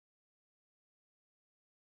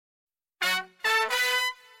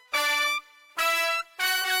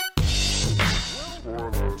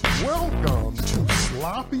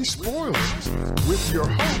Sloppy Spoilers with your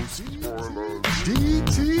host,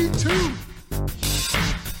 DT2.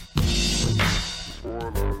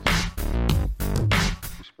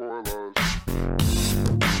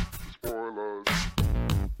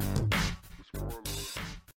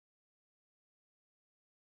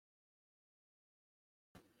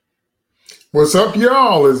 What's up,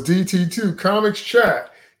 y'all? It's DT2 Comics Chat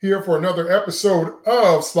here for another episode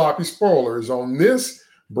of Sloppy Spoilers. On this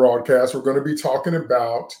broadcast, we're going to be talking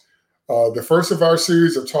about the first of our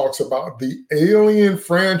series of talks about the Alien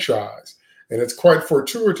franchise. And it's quite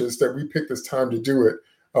fortuitous that we picked this time to do it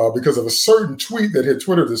because of a certain tweet that hit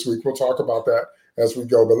Twitter this week. We'll talk about that as we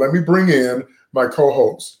go. But let me bring in my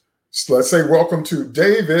co-host. So let's say welcome to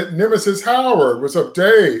David Nemesis Howard. What's up,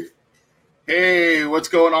 Dave? Hey, what's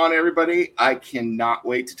going on, everybody? I cannot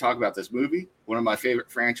wait to talk about this movie. One of my favorite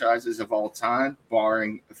franchises of all time,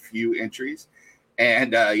 barring a few entries.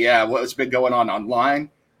 And what's been going on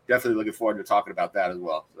online, definitely looking forward to talking about that as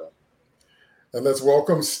well. So. And let's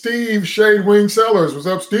welcome Steve Shadewing Sellers. What's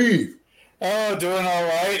up, Steve? Oh, doing all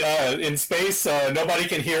right. In space, nobody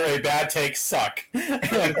can hear a bad take suck.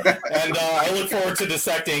 and I look forward to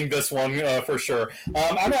dissecting this one for sure.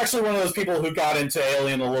 I'm actually one of those people who got into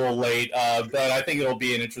Alien a little late, but I think it'll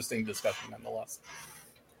be an interesting discussion nonetheless.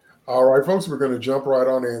 All right, folks, we're going to jump right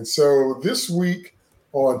on in. So this week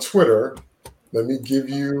on Twitter, let me give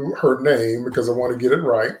you her name because I want to get it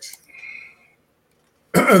right.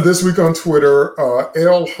 This week on Twitter,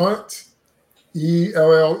 L Hunt, ELLE_Hunt,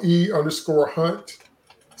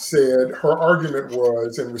 said her argument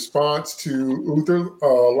was in response to Uther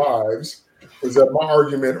Lives was that my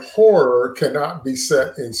argument, horror cannot be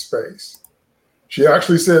set in space. She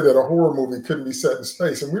actually said that a horror movie couldn't be set in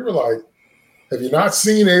space. And we were like, have you not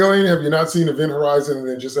seen Alien? Have you not seen Event Horizon? And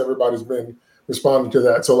then just everybody's been responding to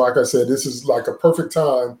that. So like I said, this is like a perfect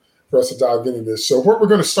time for us to dive into this. So what we're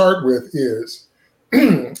going to start with is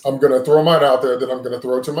I'm going to throw mine out there, then I'm going to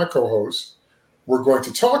throw it to my co-host. We're going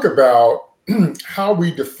to talk about how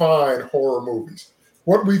we define horror movies,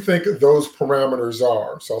 what we think those parameters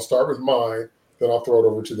are. So I'll start with mine, then I'll throw it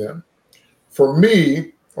over to them. For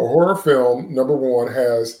me, a horror film, number one,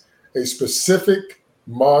 has a specific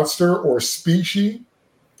monster or species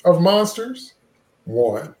of monsters,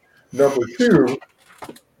 one. Number two,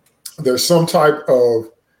 there's some type of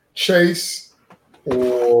chase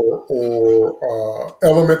or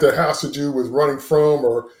element that has to do with running from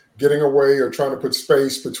or getting away or trying to put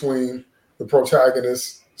space between the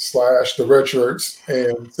protagonist / the red shirts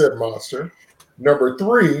and said monster. Number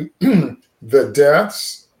three, the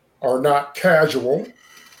deaths are not casual.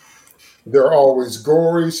 They're always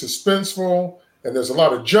gory, suspenseful, and there's a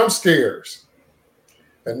lot of jump scares.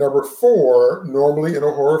 And number four, normally in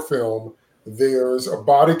a horror film, there's a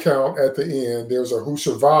body count at the end. There's a who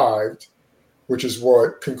survived, which is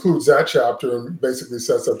what concludes that chapter and basically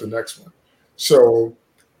sets up the next one. So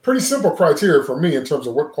pretty simple criteria for me in terms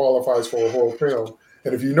of what qualifies for a horror film.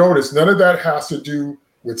 And if you notice, none of that has to do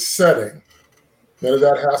with setting. None of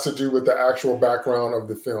that has to do with the actual background of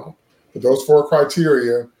the film. But those four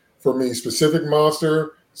criteria for me, specific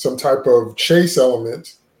monster, some type of chase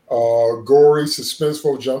element, gory,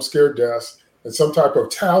 suspenseful, jump scare deaths, and some type of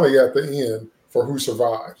tally at the end for who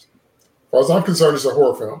survives. As far as I'm concerned, it's a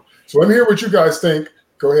horror film. So let me hear what you guys think.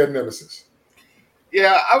 Go ahead, Nemesis.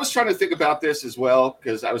 Yeah, I was trying to think about this as well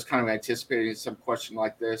because I was kind of anticipating some question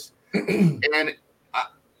like this. And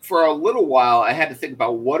for a little while, I had to think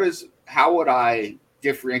about how would I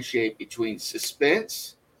differentiate between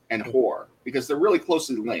suspense and horror because they're really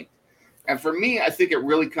closely linked. And for me, I think it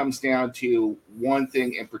really comes down to one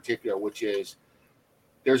thing in particular, which is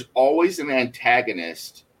there's always an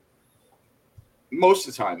antagonist. Most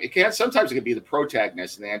of the time, sometimes it can be the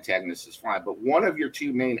protagonist and the antagonist is fine, but one of your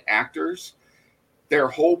two main actors, their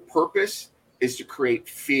whole purpose is to create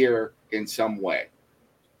fear in some way,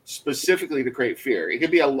 specifically to create fear. It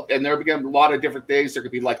could be and there become a lot of different things. There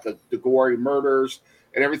could be like the gory murders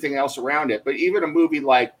and everything else around it. But even a movie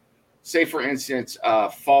like, say, for instance,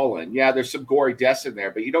 Fallen. Yeah, there's some gory deaths in there,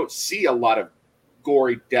 but you don't see a lot of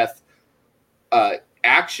gory death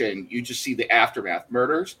action. You just see the aftermath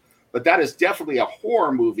murders. But that is definitely a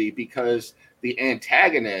horror movie because the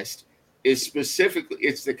antagonist is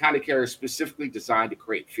it's the kind of character specifically designed to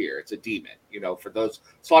create fear. It's a demon, for those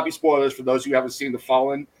sloppy spoilers, for those who haven't seen The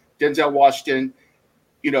Fallen, Denzel Washington,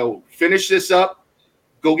 finish this up,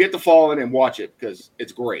 go get The Fallen and watch it because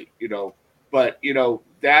it's great, but,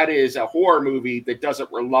 that is a horror movie that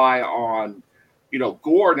doesn't rely on,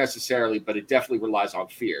 gore necessarily, but it definitely relies on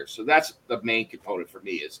fear. So that's the main component for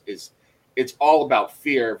me is it's all about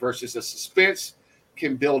fear versus a suspense.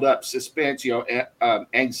 can build up suspense,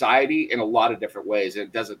 anxiety in a lot of different ways.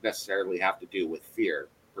 It doesn't necessarily have to do with fear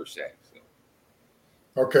per se.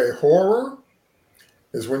 So. Okay, horror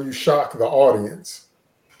is when you shock the audience.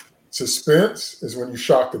 Suspense is when you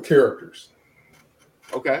shock the characters.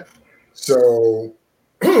 Okay. So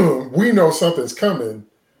we know something's coming,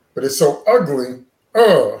 but it's so ugly.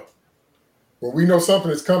 When we know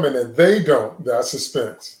something is coming and they don't, that's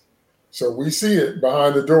suspense. So we see it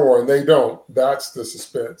behind the door and they don't, that's the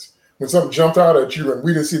suspense. When something jumped out at you and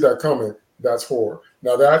we didn't see that coming, that's horror.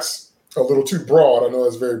 Now that's a little too broad. I know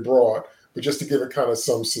it's very broad, but just to give it kind of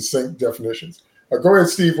some succinct definitions. Go ahead,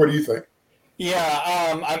 Steve. What do you think?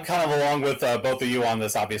 Yeah, I'm kind of along with both of you on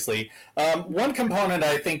this, obviously. One component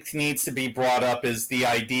I think needs to be brought up is the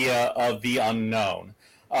idea of the unknown.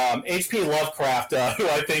 H.P. Lovecraft, who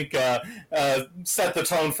I think set the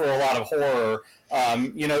tone for a lot of horror,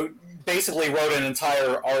 basically wrote an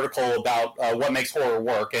entire article about what makes horror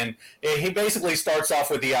work. And he basically starts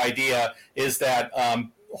off with the idea is that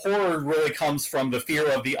horror really comes from the fear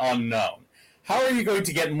of the unknown. How are you going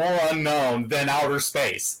to get more unknown than outer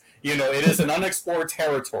space? It is an unexplored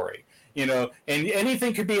territory, and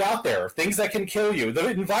anything could be out there, things that can kill you.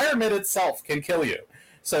 The environment itself can kill you.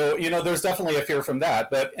 So, there's definitely a fear from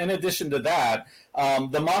that. But in addition to that,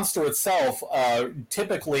 the monster itself,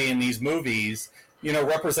 typically in these movies,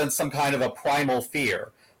 represents some kind of a primal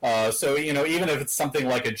fear. So, even if it's something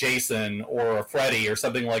like a Jason or a Freddy or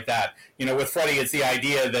something like that, with Freddy, it's the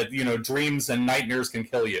idea that, dreams and nightmares can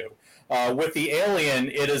kill you. With the alien,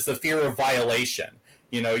 it is the fear of violation.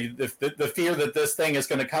 The fear that this thing is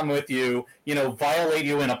going to come with you, violate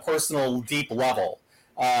you in a personal, deep level.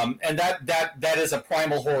 And that is a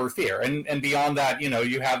primal horror fear. And beyond that,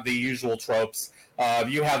 you have the usual tropes.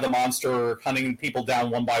 You have the monster hunting people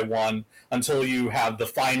down one by one until you have the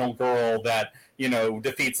final girl that,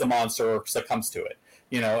 defeats the monster or succumbs to it,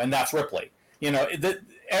 and that's Ripley.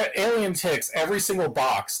 Alien ticks every single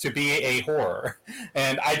box to be a horror.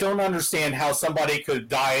 And I don't understand how somebody could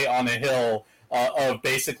die on a hill of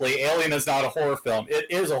basically Alien is not a horror film. It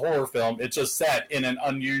is a horror film. It's just set in an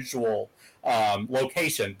unusual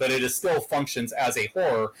location, but it still functions as a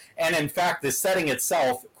horror. And in fact, the setting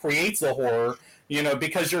itself creates the horror,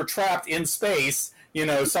 because you're trapped in space,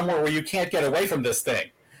 somewhere where you can't get away from this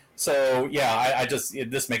thing. So yeah,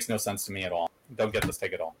 this makes no sense to me at all. Don't get this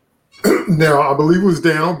take at all. Now, I believe it was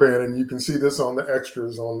Dan O'Bannon. You can see this on the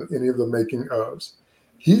extras on any of the making ofs.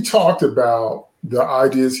 He talked about the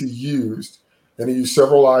ideas he used, and he used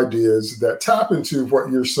several ideas that tap into what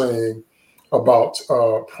you're saying about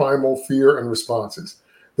primal fear and responses.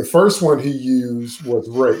 The first one he used was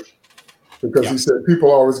rape, because he said people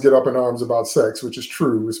always get up in arms about sex, which is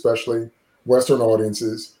true, especially Western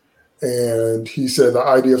audiences. And he said the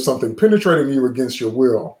idea of something penetrating you against your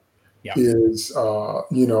will is,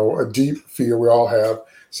 a deep fear we all have.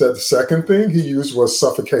 Said the second thing he used was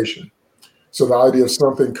suffocation. So the idea of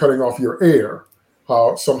something cutting off your air,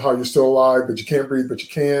 how somehow you're still alive, but you can't breathe, but you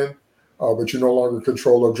can, but you're no longer in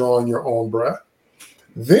control of drawing your own breath.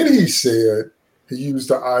 Then he said he used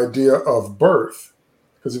the idea of birth,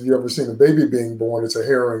 because if you've ever seen a baby being born, it's a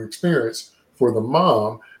harrowing experience for the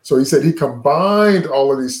mom. So he said he combined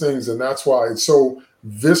all of these things, and that's why it's so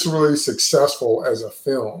viscerally successful as a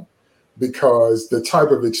film, because the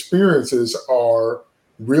type of experiences are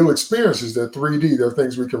real experiences. They're 3D. They're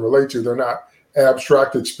things we can relate to. They're not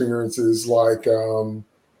abstract experiences like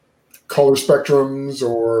color spectrums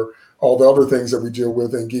or all the other things that we deal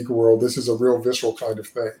with in geek world. This is a real visceral kind of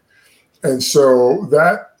thing. And so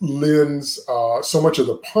that lends so much of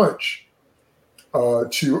the punch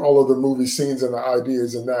to all of the movie scenes and the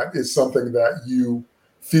ideas, and that is something that you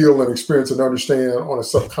feel and experience and understand on a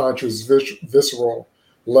subconscious, visceral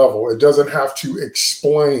level. It doesn't have to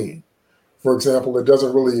explain. For example, it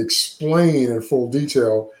doesn't really explain in full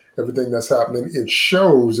detail everything that's happening. It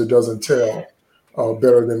shows, it doesn't tell,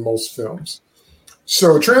 better than most films.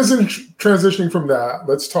 So transitioning from that,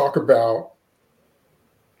 let's talk about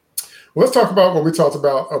what we talked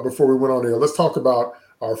about before we went on air. Let's talk about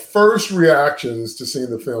our first reactions to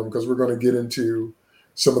seeing the film, because we're going to get into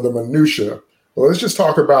some of the minutia. But let's just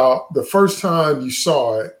talk about the first time you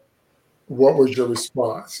saw it. What was your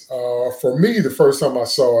response? For me, the first time I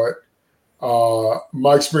saw it,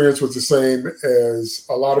 my experience was the same as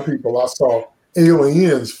a lot of people. I saw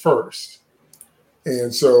Aliens first.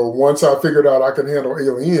 And so once I figured out I could handle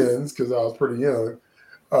Aliens, because I was pretty young,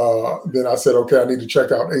 then I said, okay, I need to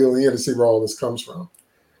check out Alien and see where all this comes from.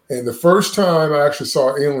 And the first time I actually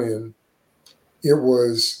saw Alien, it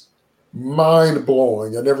was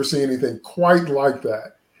mind-blowing. I never seen anything quite like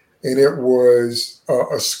that. And it was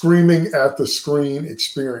a screaming at the screen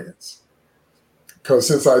experience. because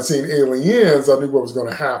since I'd seen Aliens, I knew what was going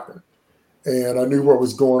to happen, and I knew what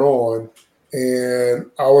was going on,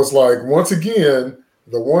 and I was like, once again,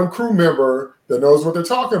 the one crew member that knows what they're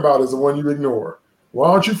talking about is the one you ignore.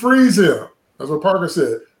 Why don't you freeze him? That's what Parker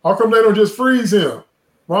said. How come they don't just freeze him?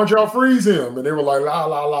 Why don't y'all freeze him? And they were like, la,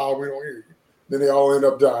 la, la, we don't hear you. Then they all end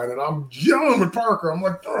up dying. And I'm yelling with Parker. I'm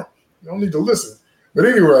like, oh, you don't need to listen. But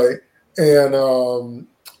anyway, and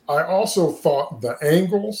I also thought the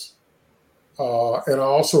angles, and I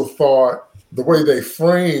also thought the way they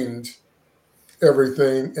framed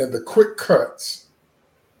everything and the quick cuts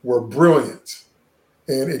were brilliant.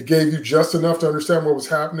 And it gave you just enough to understand what was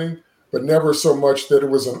happening, but never so much that it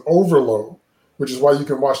was an overload, which is why you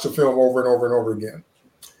can watch the film over and over and over again.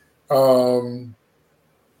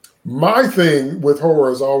 My thing with horror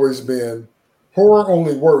has always been horror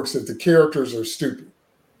only works if the characters are stupid.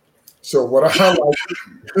 So what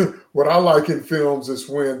I like in films is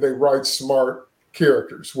when they write smart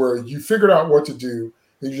characters, where you figured out what to do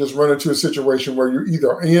and you just run into a situation where you're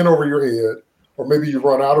either in over your head or maybe you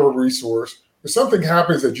run out of a resource or something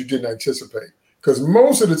happens that you didn't anticipate. Because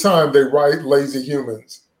most of the time they write lazy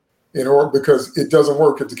humans in order because it doesn't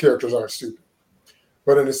work if the characters aren't stupid.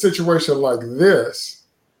 But in a situation like this,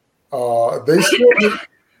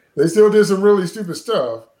 they still did some really stupid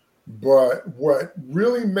stuff. But what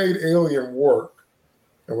really made Alien work,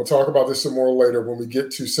 and we'll talk about this some more later when we get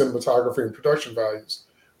to cinematography and production values,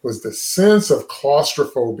 was the sense of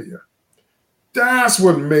claustrophobia. That's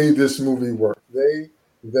what made this movie work. They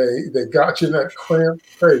got you in that cramped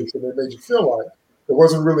space, and they made you feel like there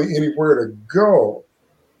wasn't really anywhere to go,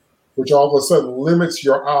 which all of a sudden limits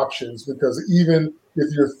your options, because even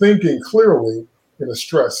if you're thinking clearly in a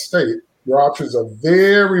stressed state, your options are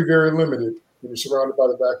very, very limited when you're surrounded by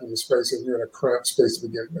the vacuum of space and you're in a cramped space to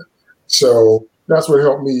begin with. So that's what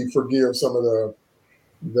helped me forgive some of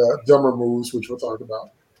the dumber moves, which we'll talk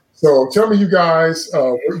about. So tell me, you guys,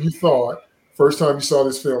 what you thought first time you saw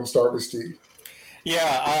this film. Start with Steve.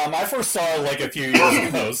 Yeah, I first saw it like a few years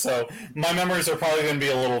ago, so my memories are probably going to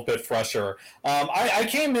be a little bit fresher. I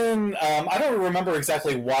came in, I don't remember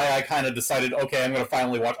exactly why I kind of decided, okay, I'm going to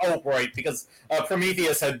finally watch. Oh, right, because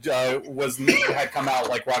Prometheus had come out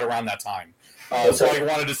like right around that time. So I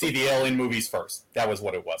wanted to see the Alien movies first. That was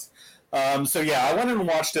what it was. So yeah, I went and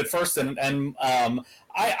watched it first, and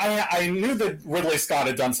I knew that Ridley Scott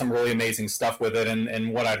had done some really amazing stuff with it,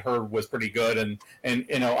 and what I'd heard was pretty good,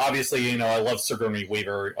 and obviously I love Sigourney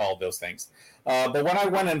Weaver, all those things. But when I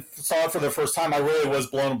went and saw it for the first time, I really was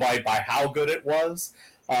blown away by how good it was.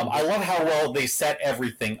 I love how well they set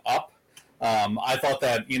everything up. I thought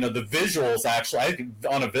that the visuals actually, I think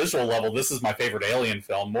on a visual level, this is my favorite Alien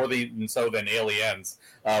film, more so than Aliens,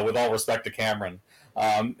 with all respect to Cameron.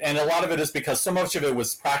 And a lot of it is because so much of it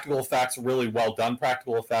was practical effects, really well done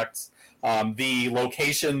practical effects. The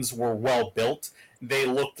locations were well built. They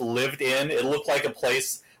looked lived in. It looked like a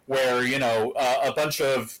place where, a bunch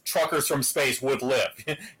of truckers from space would live,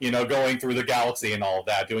 going through the galaxy and all of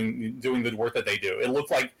that, doing the work that they do. It looked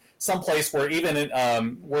like some place where even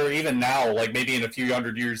now, like maybe in a few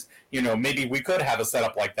hundred years, maybe we could have a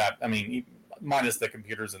setup like that. I mean, minus the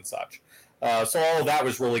computers and such. So all of that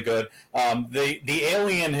was really good. The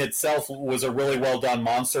alien itself was a really well done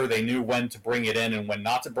monster. They knew when to bring it in and when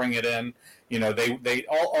not to bring it in. They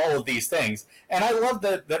all of these things. And I love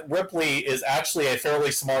that Ripley is actually a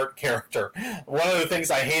fairly smart character. One of the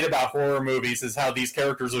things I hate about horror movies is how these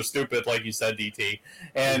characters are stupid, like you said, DT.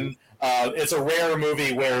 And it's a rare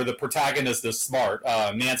movie where the protagonist is smart.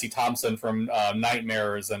 Nancy Thompson from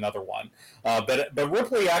Nightmare is another one. But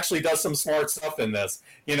Ripley actually does some smart stuff in this.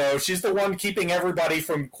 She's the one keeping everybody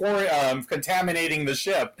from contaminating the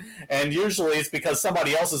ship. And usually it's because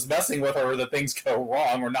somebody else is messing with her that things go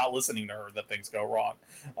wrong, or not listening to her that things go wrong.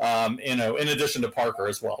 In addition to Parker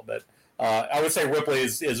as well. But I would say Ripley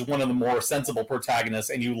is one of the more sensible protagonists,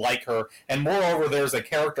 and you like her. And moreover, there's a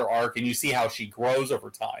character arc, and you see how she grows over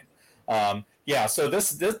time. So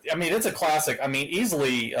this I mean, it's a classic. I mean,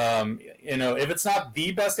 easily, if it's not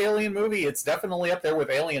the best Alien movie, it's definitely up there with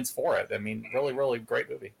Aliens for it. I mean, really, really great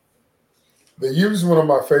movie. They use one of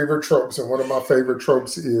my favorite tropes, and one of my favorite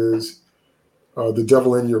tropes is the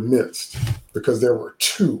devil in your midst, because there were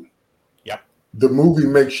two. Yep. The movie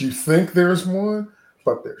makes you think there's one,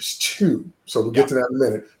 but there's two. So we'll get to that in a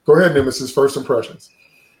minute. Go ahead, Nemesis, first impressions.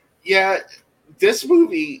 Yeah, this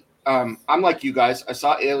movie, I'm like you guys. I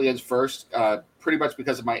saw Aliens first, pretty much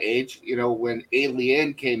because of my age. When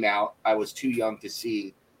Alien came out, I was too young to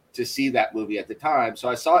see that movie at the time. So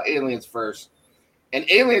I saw Aliens first, and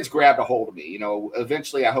Aliens grabbed a hold of me.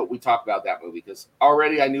 Eventually, I hope we talk about that movie, because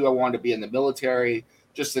already I knew I wanted to be in the military.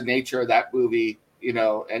 Just the nature of that movie,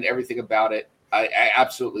 and everything about it. I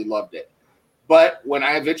absolutely loved it. But when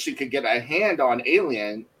I eventually could get my hands on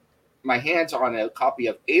a copy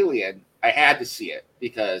of Alien, I had to see it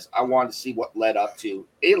because I wanted to see what led up to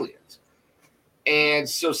Aliens. And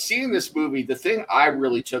so seeing this movie, the thing I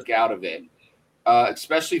really took out of it,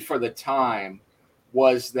 especially for the time,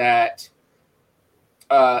 was that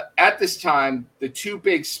at this time, the two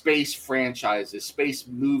big space franchises, space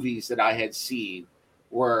movies that I had seen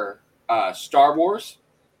were Star Wars,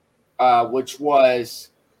 which was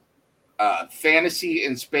fantasy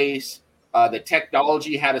in space. The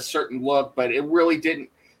technology had a certain look, but it really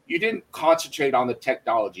you didn't concentrate on the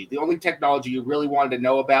technology. The only technology you really wanted to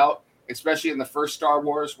know about, especially in the first Star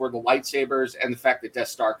Wars, were the lightsabers and the fact that Death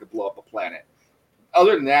Star could blow up a planet.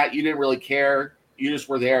 Other than that, you didn't really care. You just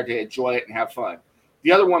were there to enjoy it and have fun.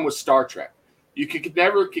 The other one was Star Trek. You could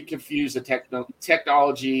never confuse the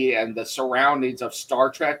technology and the surroundings of Star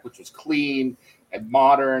Trek, which was clean and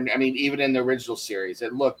modern. I mean, even in the original series,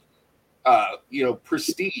 it looked,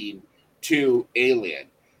 pristine, to Alien.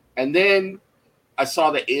 And then I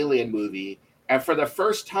saw the Alien movie, and for the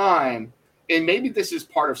first time, and maybe this is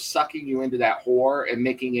part of sucking you into that horror and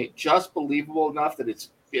making it just believable enough that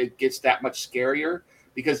it gets that much scarier,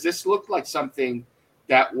 because this looked like something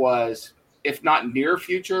that was, if not near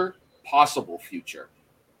future, possible future,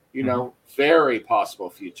 very possible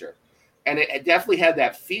future. And it definitely had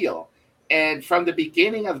that feel. And from the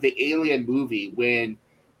beginning of the Alien movie, when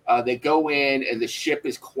they go in and the ship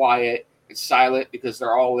is quiet and silent because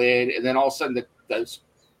they're all in, and then all of a sudden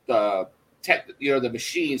the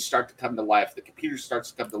machines start to come to life, the computer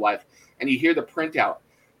starts to come to life, and you hear the printout.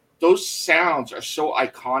 Those sounds are so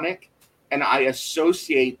iconic, and I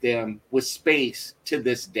associate them with space to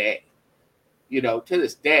this day.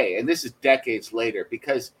 And this is decades later,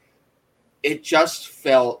 because it just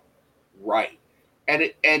felt right. And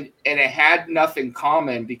it had enough in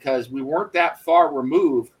common, because we weren't that far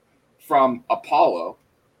removed from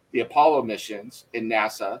the Apollo missions in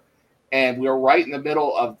NASA, and we were right in the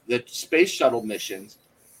middle of the space shuttle missions.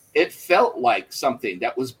 It felt like something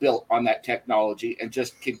that was built on that technology and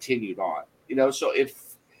just continued on, so it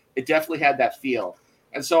definitely had that feel.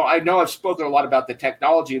 And so I know I've spoken a lot about the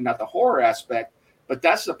technology and not the horror aspect, but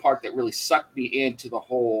that's the part that really sucked me into the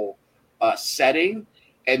whole setting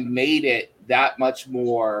and made it that much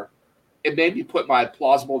more. It made me put my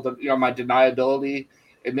my deniability.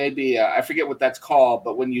 It may be, I forget what that's called,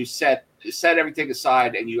 but when you set everything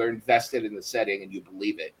aside and you are invested in the setting and you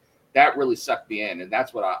believe it, that really sucked me in. And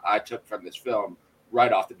that's what I took from this film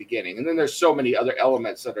right off the beginning. And then there's so many other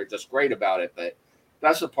elements that are just great about it, but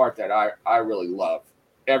that's the part that I really love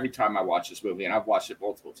every time I watch this movie, and I've watched it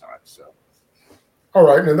multiple times. So, all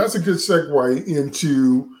right, and that's a good segue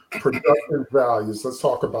into production values. Let's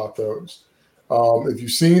talk about those. If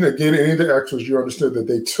you've seen, again, any of the extras, you understood that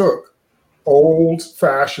they took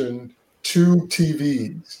old-fashioned tube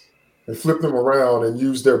TVs and flipped them around and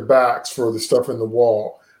used their backs for the stuff in the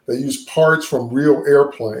wall. They used parts from real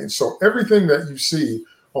airplanes. So everything that you see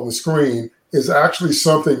on the screen is actually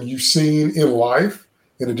something you've seen in life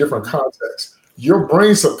in a different context. Your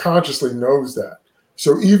brain subconsciously knows that.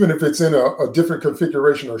 So even if it's in a different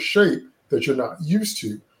configuration or shape that you're not used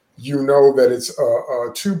to, you know that it's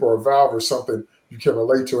a tube or a valve or something you can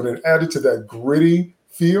relate to. And it added to that gritty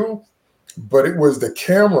feel, but it was the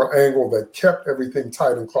camera angle that kept everything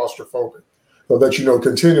tight and claustrophobic, so that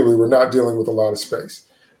continually we're not dealing with a lot of space.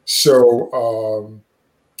 So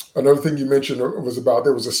another thing you mentioned was about,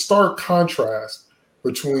 there was a stark contrast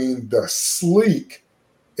between the sleek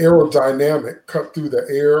aerodynamic cut through the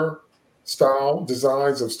air style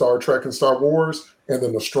designs of Star Trek and Star Wars and the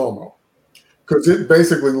Nostromo, because it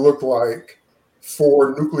basically looked like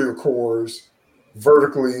 4 nuclear cores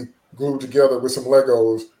vertically glued together with some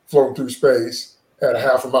Legos floating through space at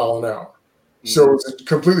 0.5 mile an hour. Mm-hmm. So it's a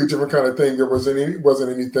completely different kind of thing. There wasn't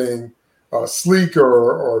anything sleek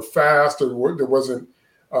or fast, or there wasn't.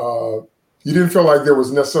 You didn't feel like there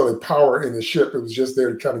was necessarily power in the ship. It was just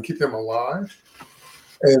there to kind of keep them alive.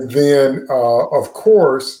 And then, of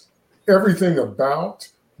course, everything about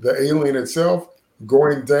the alien itself,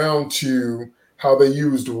 going down to how they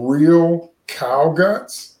used real cow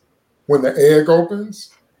guts when the egg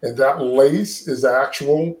opens, and that lace is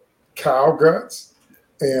actual cow guts,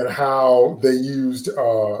 and how they used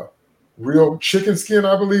real chicken skin,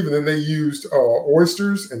 I believe, and then they used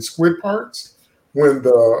oysters and squid parts when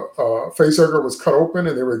the facehugger was cut open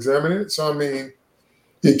and they were examining it. So, I mean,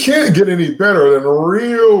 you can't get any better than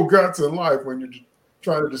real guts in life when you're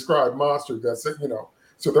trying to describe monster guts,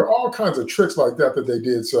 So there are all kinds of tricks like that they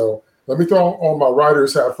did. So let me throw on my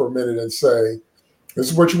writer's hat for a minute and say,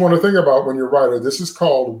 this is what you want to think about when you're a writer. This is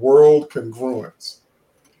called world congruence.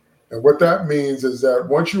 And what that means is that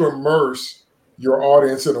once you immerse your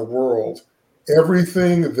audience in a world,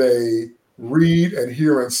 everything they read and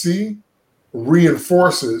hear and see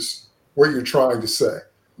reinforces what you're trying to say.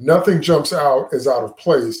 Nothing jumps out as out of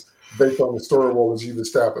place based on the story world as you've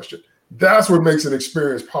established it. That's what makes an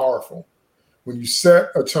experience powerful, when you set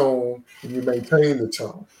a tone and you maintain the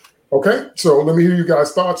tone. Okay, so let me hear you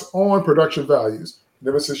guys' thoughts on production values.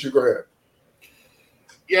 Nemesis, you go ahead.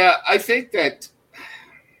 Yeah, I think that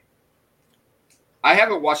I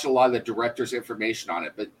haven't watched a lot of the director's information on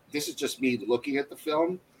it, but this is just me looking at the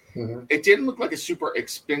film. Mm-hmm. It didn't look like a super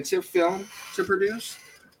expensive film to produce,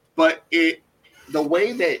 but the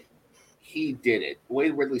way that he did it, the way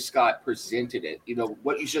Ridley Scott presented it,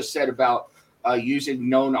 what you just said about using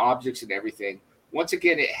known objects and everything. Once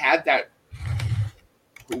again, it had that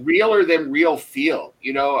realer than real feel.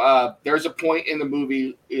 There's a point in the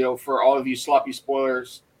movie, for all of you sloppy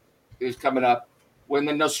spoilers is coming up, when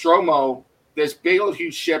the Nostromo, this big old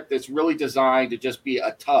huge ship that's really designed to just be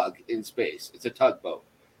a tug in space. It's a tugboat.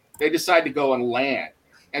 They decide to go and land.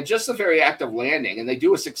 And just the very act of landing, and they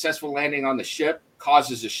do a successful landing on the ship,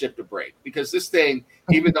 causes the ship to break. Because this thing,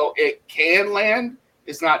 even though it can land,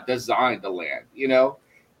 it's not designed to land,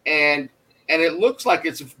 And it looks like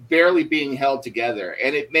it's barely being held together.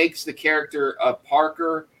 And it makes the character of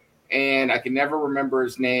Parker, and I can never remember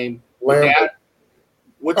his name. What's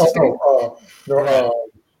his name?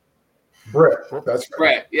 Brett. That's right.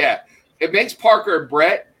 Brett, yeah. It makes Parker and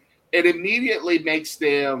Brett, it immediately makes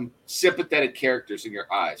them sympathetic characters in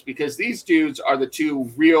your eyes, because these dudes are the two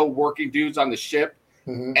real working dudes on the ship,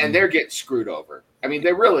 and they're getting screwed over. I mean,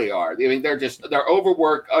 they really are. I mean, they're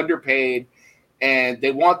overworked, underpaid, and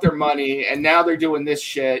they want their money, and now they're doing this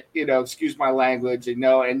shit, excuse my language, and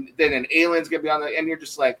then an alien's going to be on the, and you're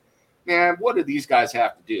just like, man, what do these guys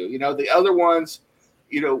have to do? The other ones,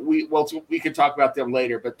 we could talk about them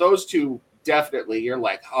later, but those two definitely, you're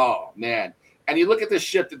like, oh, man. And you look at the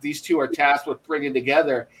ship that these two are tasked with bringing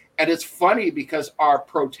together, and it's funny because our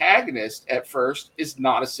protagonist at first is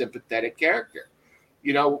not a sympathetic character.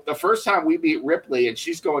 The first time we meet Ripley and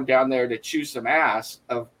she's going down there to chew some ass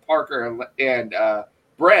of Parker and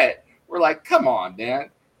Brett, we're like, come on, man,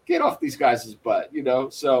 get off these guys' butt,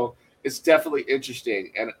 So it's definitely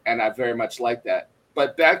interesting, and I very much like that.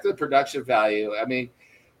 But back to the production value, I mean,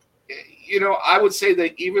 I would say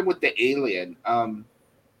that even with the alien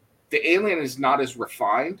is not as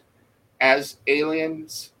refined as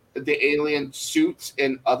the alien suits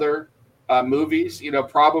in other movies.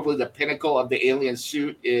 Probably the pinnacle of the alien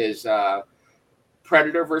suit is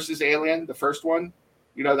Predator versus Alien, the first one.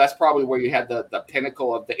 That's probably where you had the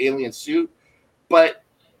pinnacle of the alien suit. But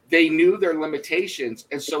they knew their limitations,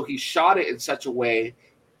 and so he shot it in such a way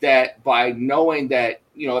that by knowing that,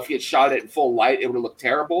 if he had shot it in full light, it would look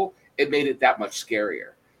terrible, it made it that much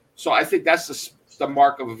scarier. So I think that's the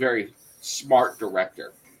mark of a very smart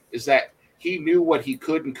director, is that he knew what he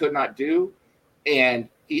could and could not do, and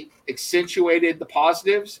he accentuated the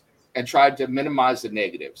positives and tried to minimize the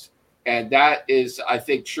negatives. And that is, I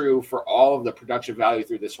think, true for all of the production value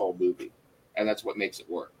through this whole movie. And that's what makes it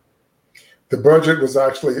work. The budget was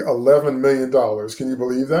actually $11 million. Can you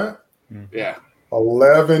believe that? Yeah.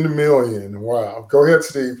 $11 million. Wow. Go ahead,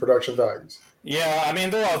 Steve, production values. Yeah, I mean,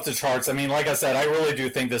 they're off the charts. I mean, like I said, I really do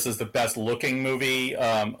think this is the best looking movie,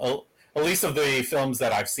 at least of the films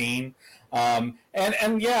that I've seen.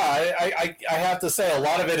 And yeah, I have to say, a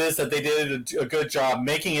lot of it is that they did a good job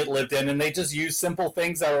making it lived in, and they just use simple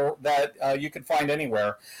things that you can find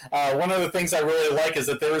anywhere. One of the things I really like is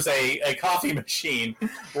that there's a coffee machine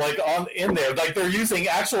in there, like they're using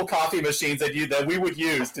actual coffee machines that we would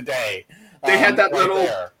use today. They had that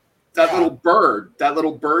little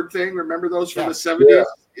bird thing. Remember those from the 70s?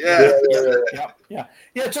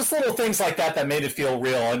 Yeah, just little things like that made it feel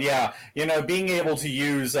real. And being able to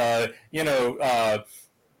use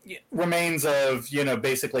remains of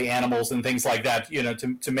basically animals and things like that,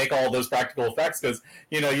 to make all those practical effects, because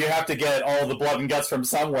you have to get all the blood and guts from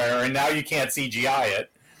somewhere, and now you can't CGI it.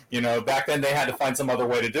 Back then they had to find some other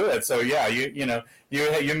way to do it. So yeah,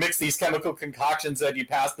 you mix these chemical concoctions that you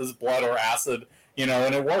pass as blood or acid,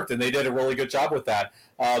 and it worked, and they did a really good job with that.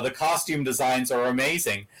 The costume designs are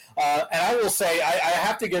amazing. And I will say, I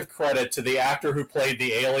have to give credit to the actor who played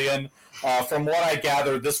the alien. From what I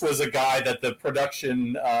gathered, this was a guy that the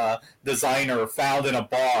production designer found in a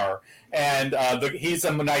bar. And he's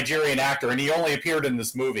a Nigerian actor, and he only appeared in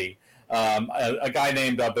this movie. A guy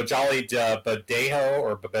named Bajali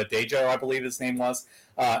Badejo, I believe his name was.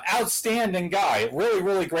 Outstanding guy, really,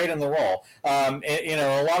 really great in the role.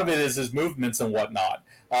 A lot of it is his movements and whatnot.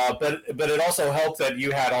 But it also helped that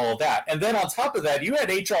you had all of that. And then on top of that, you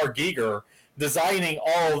had H.R. Giger designing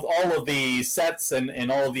all of the sets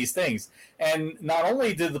and all of these things. And not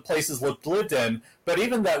only did the places look lived in, but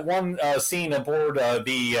even that one scene aboard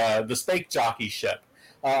the space jockey ship,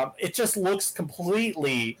 it just looks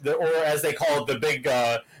completely, or as they call it, the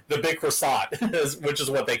big croissant, which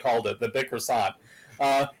is what they called it, the big croissant.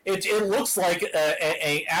 It looks like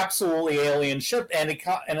a absolutely alien ship, and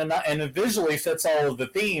it visually fits all of the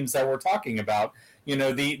themes that we're talking about. You know,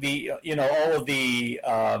 all of the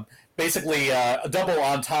basically double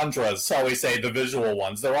entendres, shall we say, the visual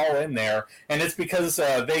ones. They're all in there, and it's because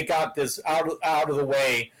they got this out of the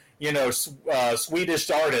way, Swedish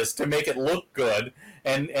artists to make it look good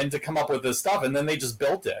and to come up with this stuff, and then they just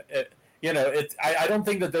built it. I don't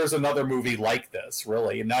think that there's another movie like this,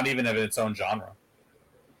 really, not even in its own genre.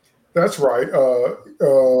 That's right.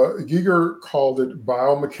 Giger called it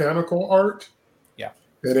biomechanical art. Yeah.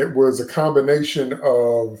 And it was a combination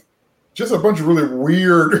of just a bunch of really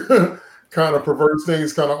weird kind of perverse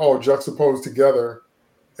things kind of all juxtaposed together,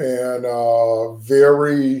 and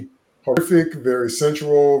very horrific, very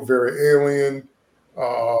sensual, very alien,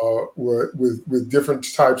 with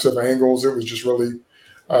different types of angles. It was just really,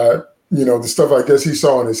 the stuff I guess he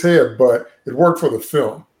saw in his head, but it worked for the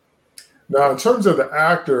film. Now, in terms of the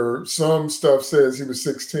actor, some stuff says he was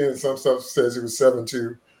 6'10", some stuff says he was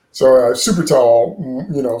 7'2". So super tall,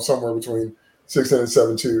 somewhere between 6'10"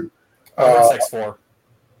 and 7'2". I heard 6'4".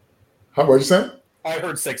 What'd you say? I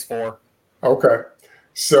heard 6'4". Okay.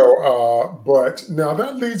 So, but now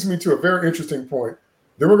that leads me to a very interesting point.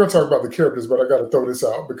 Then we're going to talk about the characters, but I got to throw this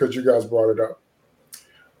out because you guys brought it up.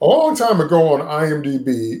 A long time ago on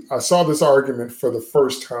IMDb, I saw this argument for the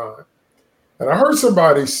first time. And I heard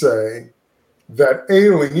somebody say that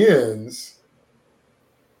Aliens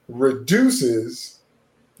reduces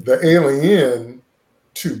the alien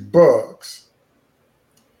to bugs.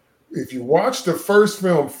 If you watch the first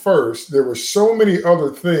film first, there were so many other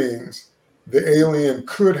things the alien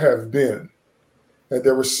could have been. And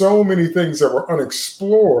there were so many things that were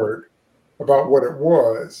unexplored about what it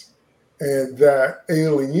was. And that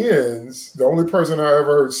Aliens, the only person I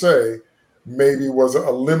ever heard say, maybe was a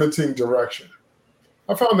limiting direction.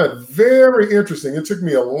 I found that very interesting. It took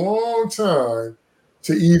me a long time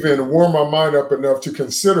to even warm my mind up enough to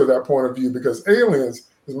consider that point of view, because Aliens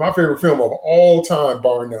is my favorite film of all time,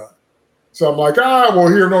 bar none. So I'm like, well,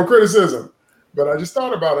 hear no criticism. But I just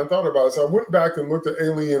thought about it. So I went back and looked at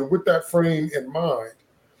Alien with that frame in mind.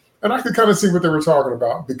 And I could kind of see what they were talking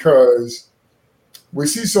about, because we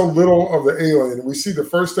see so little of the alien. We see the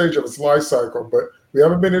first stage of its life cycle, but we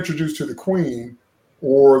haven't been introduced to the Queen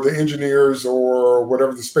or the engineers or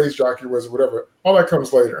whatever the space jockey was, or whatever. All that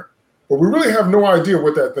comes later. But we really have no idea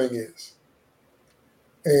what that thing is.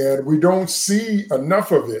 And we don't see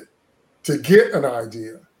enough of it to get an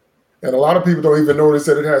idea. And a lot of people don't even notice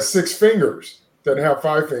that it has 6 fingers, doesn't have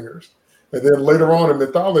 5 fingers. And then later on in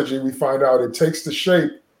mythology, we find out it takes the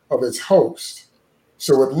shape of its host.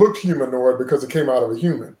 So it looked humanoid because it came out of a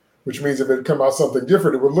human, which means if it had come out something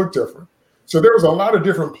different, it would look different. So there was a lot of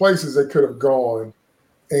different places they could have gone.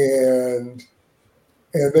 And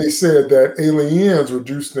they said that Aliens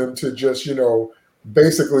reduced them to just,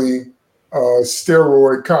 basically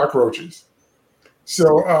steroid cockroaches.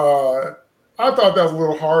 So I thought that was a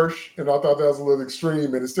little harsh, and I thought that was a little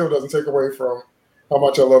extreme, and it still doesn't take away from how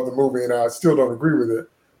much I love the movie, and I still don't agree with it.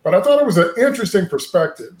 But I thought it was an interesting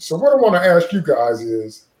perspective. So what I want to ask you guys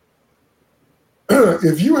is,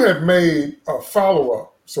 if you had made a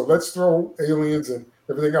follow-up, so let's throw Aliens and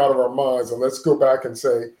everything out of our minds, and let's go back and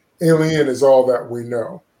say Alien is all that we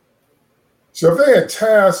know. So if they had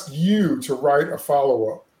tasked you to write a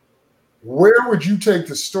follow-up, where would you take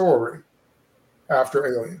the story after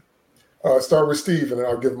Alien? Start with Steve, and then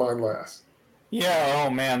I'll give mine last. Yeah, oh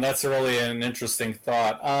man, that's really an interesting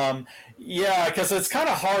thought. Yeah, because it's kind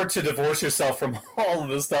of hard to divorce yourself from all of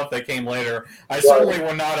the stuff that came later. I certainly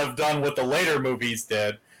would not have done what the later movies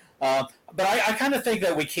did. But I kind of think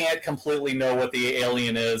that we can't completely know what the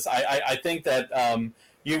alien is. I think that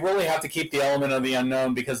you really have to keep the element of the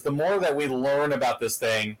unknown, because the more that we learn about this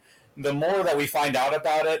thing, the more that we find out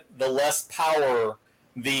about it, the less power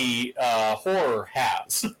the horror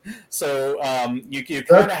has. So you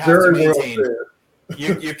kind of have to maintain.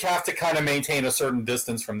 You have to kind of maintain a certain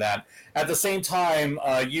distance from that. At the same time,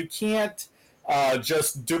 you can't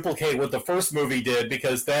just duplicate what the first movie did,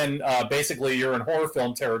 because then basically you're in horror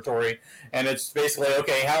film territory, and it's basically,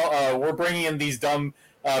 okay, how we're bringing in these dumb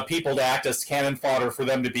people to act as cannon fodder for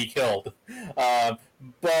them to be killed.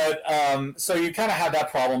 So you kind of have that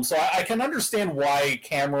problem. So I can understand why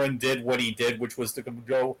Cameron did what he did, which was to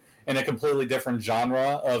go in a completely different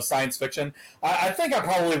genre of science fiction. I think I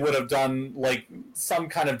probably would have done like some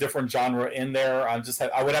kind of different genre in there. I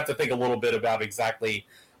would have to think a little bit about exactly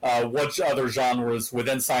which other genres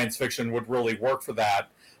within science fiction would really work for that.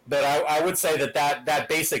 But I would say that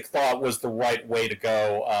basic thought was the right way to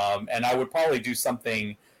go, and I would probably do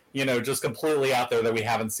something, just completely out there that we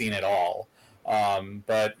haven't seen at all.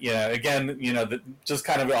 But again, just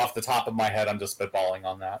kind of off the top of my head, I'm just spitballing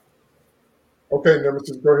on that. Okay,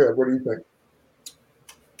 Nemesis, go ahead. What do you think?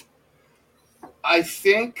 I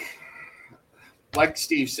think, like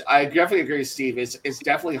Steve, I definitely agree with Steve. It's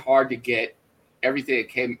definitely hard to get everything that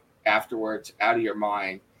came afterwards out of your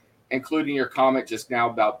mind, including your comment just now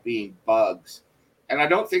about being bugs. And I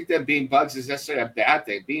don't think that being bugs is necessarily a bad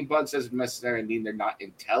thing. Being bugs doesn't necessarily mean they're not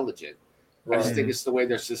intelligent. Right. I just think it's the way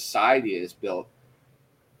their society is built.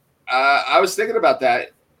 I was thinking about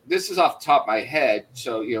that. This is off the top of my head,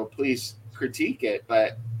 so please critique it.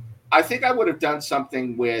 But I think I would have done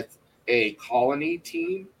something with a colony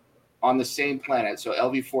team on the same planet, so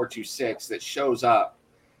LV-426, that shows up.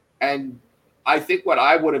 And I think what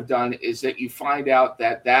I would have done is that you find out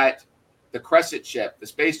that the Crescent ship, the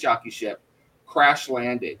space jockey ship, crash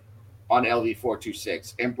landed on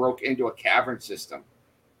LV-426 and broke into a cavern system.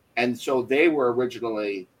 And so they were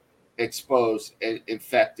originally exposed and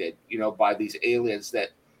infected, by these aliens that,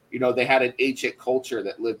 they had an ancient culture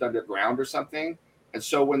that lived underground or something. And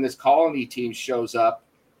so when this colony team shows up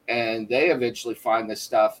and they eventually find this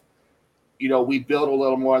stuff, we build a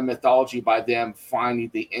little more mythology by them finding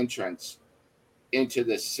the entrance into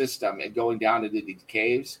this system and going down into these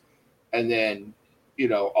caves. And then,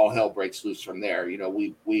 all hell breaks loose from there.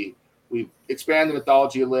 We expand the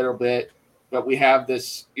mythology a little bit, but we have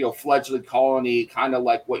this, fledgling colony, kind of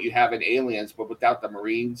like what you have in Aliens, but without the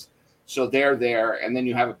Marines. So they're there. And then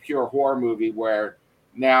you have a pure horror movie where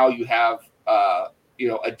now you have,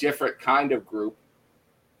 a different kind of group,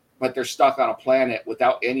 but they're stuck on a planet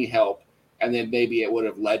without any help. And then maybe it would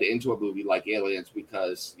have led into a movie like Aliens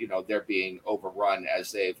because, they're being overrun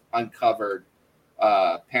as they've uncovered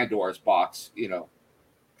Pandora's box,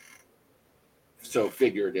 So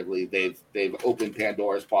figuratively, they've opened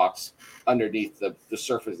Pandora's box underneath the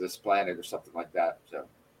surface of this planet or something like that. So,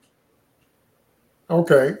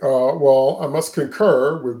 okay. Well, I must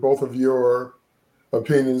concur with both of your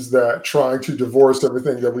opinions that trying to divorce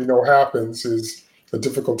everything that we know happens is a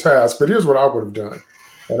difficult task. But here's what I would have done.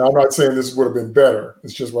 And I'm not saying this would have been better.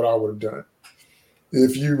 It's just what I would have done.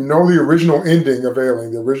 If you know the original ending of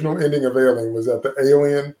Alien, the original ending of Alien was that the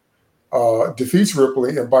alien defeats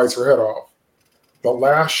Ripley and bites her head off. The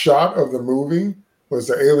last shot of the movie was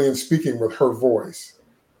the alien speaking with her voice.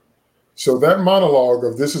 So that monologue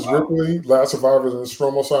of "This is Ripley, last survivors in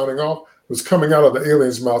Nostromo signing off" was coming out of the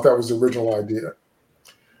alien's mouth. That was the original idea.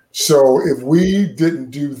 So if we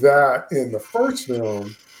didn't do that in the first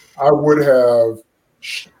film, I would have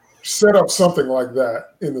set up something like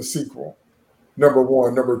that in the sequel. Number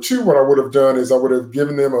one. Number two, what I would have done is I would have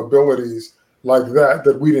given them abilities like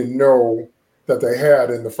that we didn't know that they had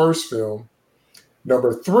in the first film.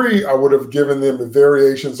 Number three, I would have given them the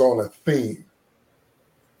variations on a theme.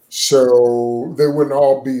 So they wouldn't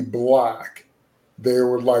all be black. They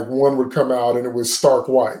were like, one would come out and it was stark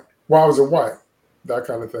white. Why was it white? That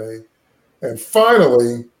kind of thing. And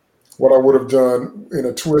finally, what I would have done in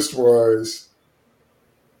a twist was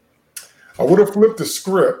I would have flipped the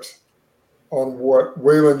script on what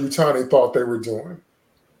Weyland-Yutani thought they were doing.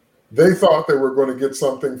 They thought they were going to get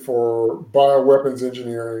something for bioweapons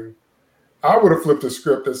engineering. I would have flipped the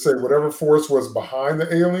script and say whatever force was behind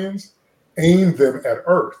the aliens, aimed them at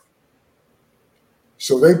Earth.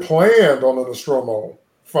 So they planned on the Nostromo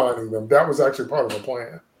finding them. That was actually part of the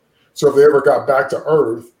plan. So if they ever got back to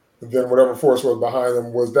Earth, then whatever force was behind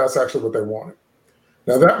them that's actually what they wanted.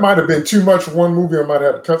 Now that might have been too much for one movie. I might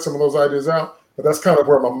have to cut some of those ideas out, but that's kind of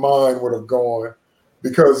where my mind would have gone,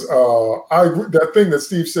 because that thing that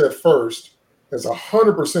Steve said first is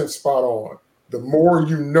 100% spot on. The more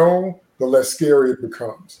you know, the less scary it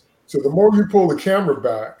becomes. So the more you pull the camera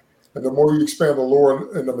back and the more you expand the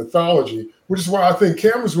lore and the mythology, which is why I think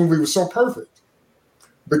Cameron's movie was so perfect,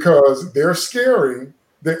 because they're scary.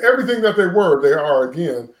 They're everything that they were, they are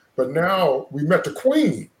again. But now we met the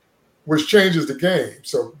Queen, which changes the game.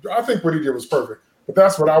 So I think what he did was perfect. But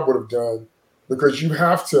that's what I would have done, because you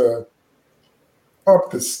have to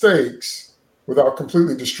up the stakes without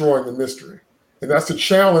completely destroying the mystery. And that's the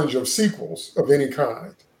challenge of sequels of any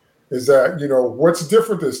kind, is that, what's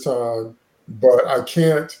different this time, but I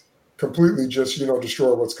can't completely just,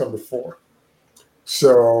 destroy what's come before.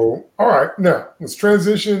 So, all right, now let's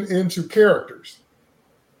transition into characters.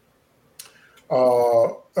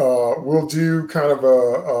 We'll do kind of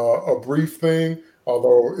a brief thing,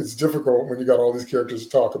 although it's difficult when you got all these characters to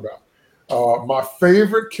talk about. My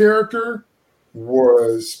favorite character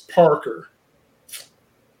was Parker.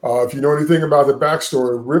 If you know anything about the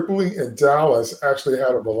backstory, Ripley and Dallas actually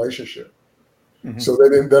had a relationship. Mm-hmm. So they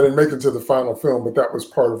didn't make it to the final film, but that was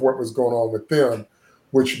part of what was going on with them,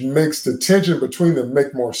 which makes the tension between them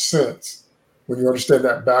make more sense when you understand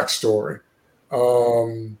that backstory.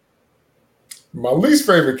 My least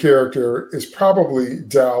favorite character is probably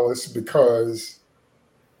Dallas because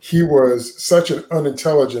he was such an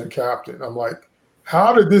unintelligent captain. I'm like,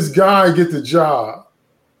 how did this guy get the job?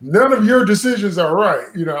 None of your decisions are right.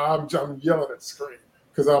 You know, I'm yelling at the screen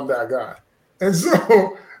because I'm that guy. And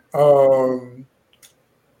so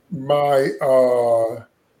my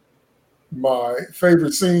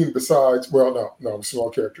favorite scene besides, no, small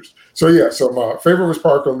characters. So my favorite was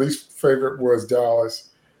Parker, least favorite was Dallas.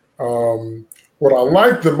 What I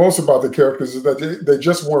liked the most about the characters is that they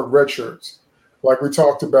just weren't red shirts. Like we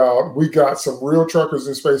talked about, we got some real truckers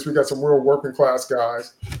in space. We got some real working class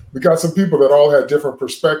guys. We got some people that all had different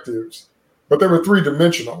perspectives, but they were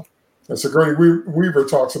three-dimensional. And Sigourney Weaver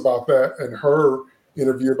talks about that in her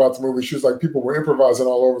interview about the movie. She was like, people were improvising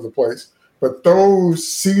all over the place. But those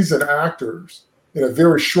seasoned actors, in a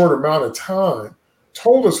very short amount of time,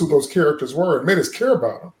 told us who those characters were and made us care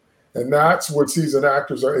about them. And that's what seasoned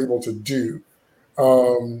actors are able to do.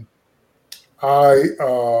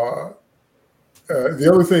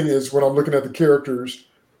 The other thing is when I'm looking at the characters,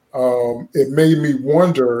 it made me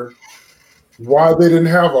wonder why they didn't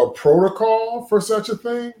have a protocol for such a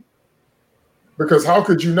thing. Because how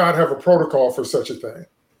could you not have a protocol for such a thing?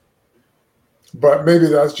 But maybe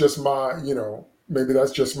that's just my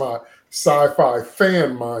sci-fi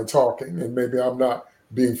fan mind talking, and maybe I'm not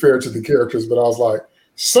being fair to the characters. But I was like,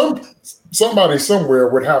 somebody somewhere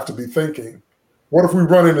would have to be thinking, what if we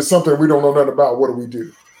run into something we don't know nothing about? What do we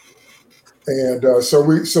do? And so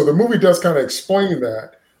the movie does kind of explain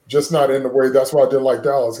that, just not in the way. That's why I didn't like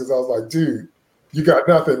Dallas, because I was like, dude, you got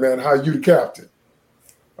nothing, man. How you the captain?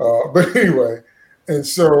 But anyway, and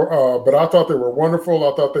so, but I thought they were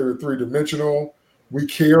wonderful. I thought they were three-dimensional. We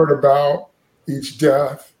cared about each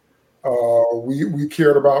death. We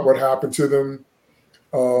cared about what happened to them.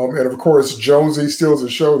 And of course, Jonesy steals the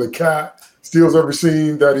show. The cat steals every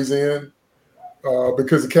scene that he's in.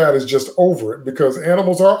 Because the cat is just over it, because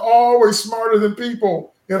animals are always smarter than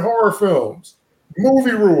people in horror films.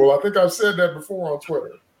 Movie rule. I think I've said that before on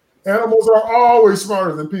Twitter. Animals are always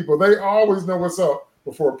smarter than people. They always know what's up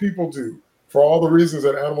before people do, for all the reasons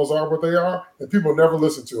that animals are what they are, and people never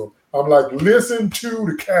listen to them. I'm like, listen to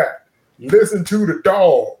the cat. Listen to the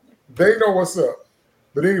dog. They know what's up.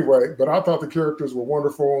 But anyway, I thought the characters were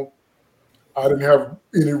wonderful. I didn't have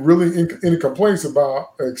any complaints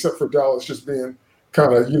about, except for Dallas just being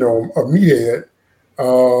kind of, a meathead.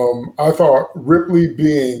 I thought Ripley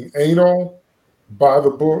being anal, by the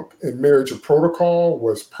book, and Marriage of Protocol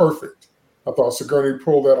was perfect. I thought Sigourney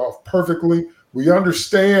pulled that off perfectly. We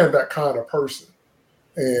understand that kind of person,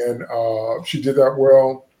 and she did that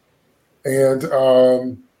well. And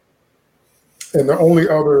the only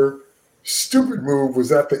other stupid move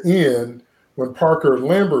was at the end, when Parker and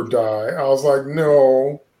Lambert die. I was like,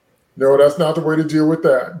 no, that's not the way to deal with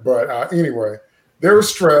that. But anyway, they were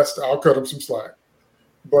stressed. I'll cut them some slack.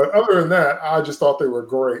 But other than that, I just thought they were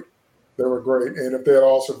great. They were great. And if they had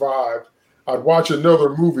all survived, I'd watch another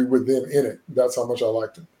movie with them in it. That's how much I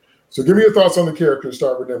liked them. So give me your thoughts on the character.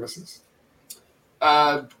 Start with Nemesis.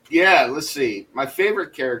 Let's see. My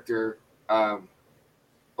favorite character, let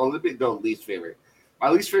me go least favorite. My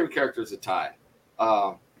least favorite character is a tie.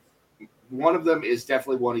 One of them is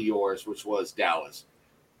definitely one of yours, which was Dallas.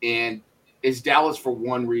 And it's Dallas for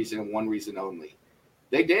one reason and one reason only.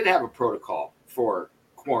 They did have a protocol for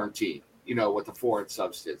quarantine, with the foreign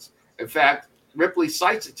substance. In fact, Ripley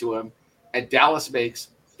cites it to him, and Dallas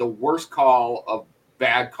makes the worst call of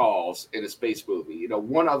bad calls in a space movie.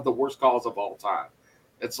 One of the worst calls of all time.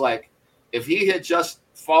 It's like, if he had just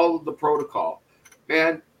followed the protocol,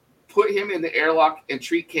 man, put him in the airlock and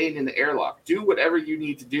treat Kane in the airlock. Do whatever you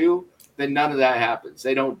need to do. Then none of that happens.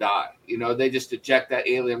 They don't die. They just eject that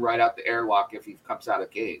alien right out the airlock if he comes out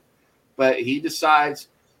of Kane. But he decides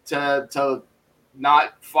to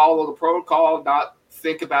not follow the protocol, not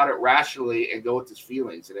think about it rationally, and go with his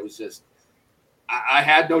feelings. And it was just, I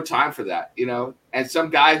had no time for that, And some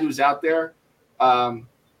guy who's out there,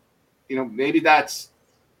 maybe that's,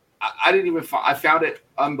 I found it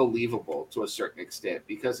unbelievable to a certain extent,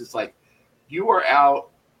 because it's like, you are out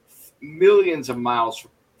millions of miles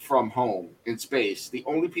from home in space. The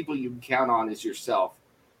only people you can count on is yourself.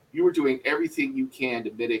 You are doing everything you can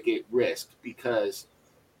to mitigate risk, because,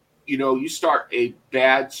 you start a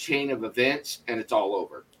bad chain of events and it's all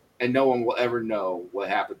over, and no one will ever know what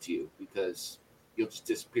happened to you, because you'll just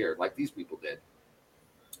disappear like these people did.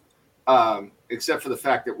 Except for the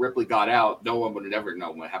fact that Ripley got out, no one would have ever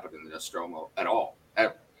known what happened in the Nostromo at all,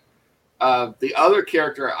 ever. The other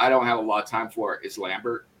character I don't have a lot of time for is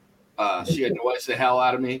Lambert. She annoys the hell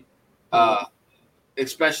out of me,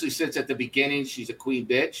 especially since at the beginning she's a queen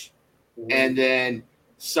bitch, and then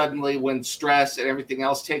suddenly when stress and everything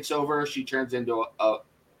else takes over, she turns into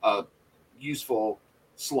a useful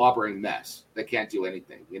slobbering mess that can't do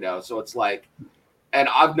anything, So it's like, and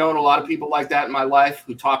I've known a lot of people like that in my life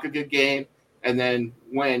who talk a good game, and then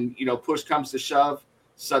when push comes to shove,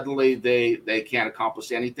 suddenly they can't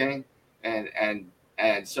accomplish anything, and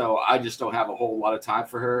so I just don't have a whole lot of time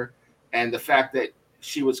for her. And the fact that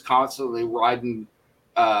she was constantly riding,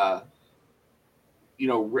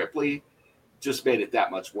 Ripley, just made it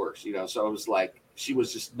that much worse, So it was like she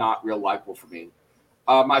was just not real likable for me.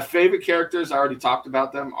 My favorite characters, I already talked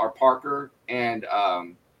about them, are Parker and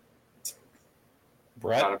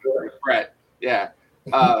Brett. Yeah.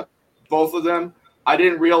 Both of them. I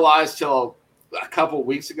didn't realize till a couple of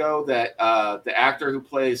weeks ago that the actor who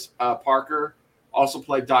plays Parker also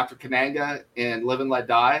played Dr. Kananga in Live and Let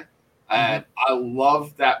Die. And I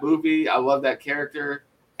love that movie. I love that character.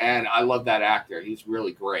 And I love that actor. He's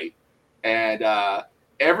really great. And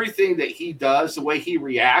everything that he does, the way he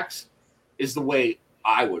reacts, is the way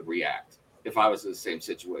I would react if I was in the same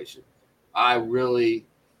situation. I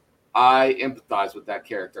empathize with that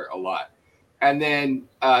character a lot. And then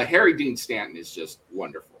Harry Dean Stanton is just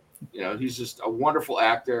wonderful. He's just a wonderful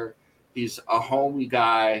actor. He's a homey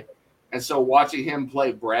guy. And so watching him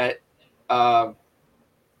play Brett,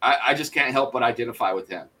 I just can't help but identify with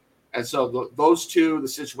him. And so those two, the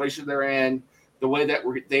situation they're in, the way that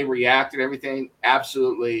they react and everything,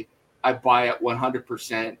 absolutely, I buy it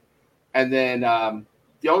 100%. And then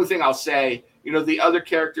the only thing I'll say, the other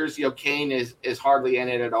characters, Kane is hardly in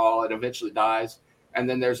it at all and eventually dies. And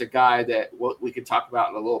then there's a guy that we could talk about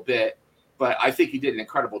in a little bit, but I think he did an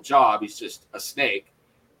incredible job. He's just a snake.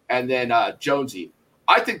 And then Jonesy,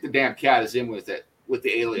 I think the damn cat is in with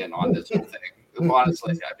the alien on this whole thing.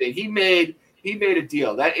 Honestly, I mean, he made a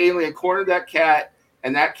deal. That alien cornered that cat,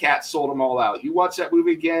 and that cat sold them all out. You watch that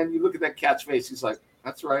movie again, you look at that cat's face. He's like,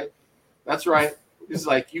 "That's right, that's right." He's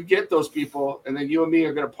like, "You get those people, and then you and me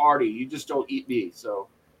are gonna party. You just don't eat me." So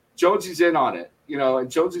Jonesy's in on it, and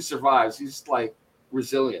Jonesy survives. He's like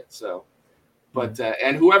resilient. So, but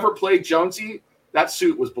and whoever played Jonesy, that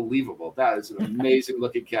suit was believable. That is an amazing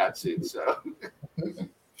looking cat suit. So,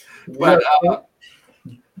 but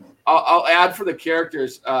I'll add for the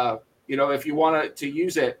characters. If you want to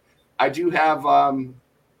use it, I do have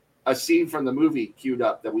a scene from the movie queued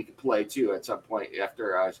up that we could play too at some point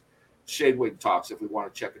after Shadewing talks if we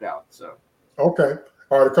want to check it out. So okay,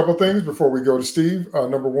 all right. A couple of things before we go to Steve.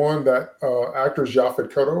 Number one, that actor is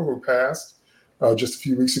Yaphet Kotto, who passed just a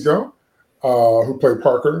few weeks ago, who played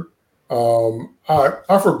Parker.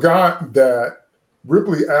 I forgot that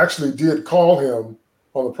Ripley actually did call him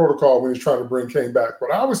on the protocol when he's trying to bring Kane back.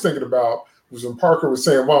 What I was thinking about was when Parker was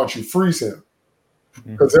saying, "Why don't you freeze him?"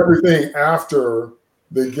 Because everything after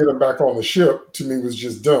they get him back on the ship, to me, was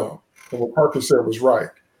just dumb. And what Parker said was right.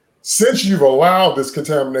 Since you've allowed this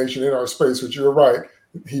contamination in our space, which you're right,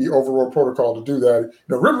 he overrode protocol to do that.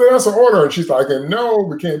 Ripley, that's an order. And she's like, "No,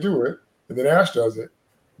 we can't do it." And then Ash does it.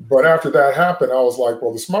 But after that happened, I was like,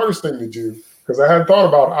 well, the smartest thing to do, because I hadn't thought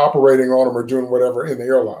about operating on him or doing whatever in the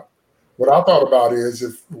airlock. What I thought about is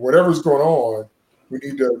if whatever's going on, we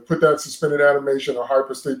need to put that suspended animation or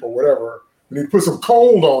hypersleep or whatever. We need to put some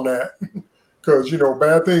cold on that because,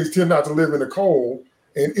 bad things tend not to live in the cold.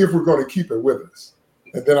 And if we're going to keep it with us.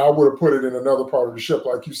 And then I would have put it in another part of the ship,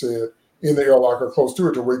 like you said, in the airlock or close to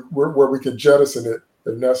it where we can jettison it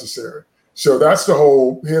if necessary. So that's the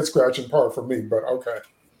whole head scratching part for me, but okay.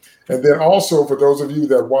 And then also for those of you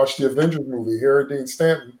that watched the Avengers movie, Harry Dean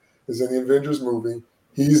Stanton is in the Avengers movie.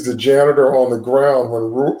 He's the janitor on the ground when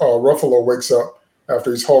Ruffalo wakes up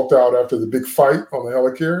after he's hulked out after the big fight on the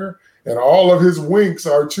helicarrier. And all of his winks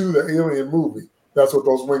are to the Alien movie. That's what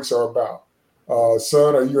those winks are about.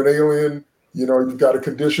 Son, are you an alien? You've got a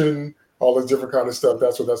condition, all this different kind of stuff.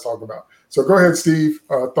 That's what that's talking about. So go ahead, Steve.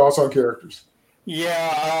 Thoughts on characters?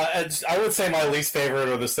 Yeah, I would say my least favorite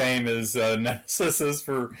are the same as Nemesis is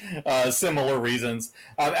for similar reasons.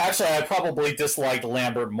 Actually, I probably disliked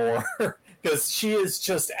Lambert more because she is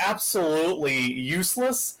just absolutely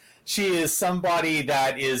useless. She is somebody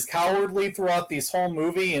that is cowardly throughout this whole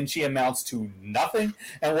movie, and she amounts to nothing.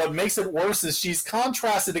 And what makes it worse is she's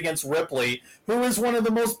contrasted against Ripley, who is one of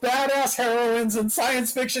the most badass heroines in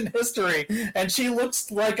science fiction history, and she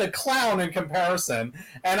looks like a clown in comparison.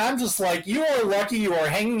 And I'm just like, you are lucky you are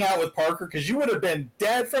hanging out with Parker, because you would have been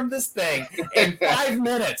dead from this thing in 5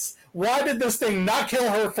 minutes. Why did this thing not kill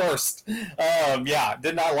her first? Yeah,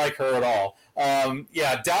 did not like her at all.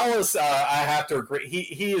 Yeah, Dallas, I have to agree.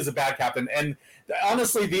 He is a bad captain. And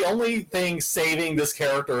honestly, the only thing saving this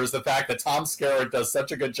character is the fact that Tom Skerritt does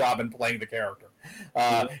such a good job in playing the character.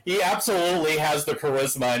 He absolutely has the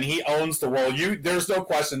charisma, and he owns the role. There's no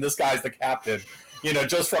question this guy's the captain,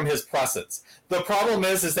 just from his presence. The problem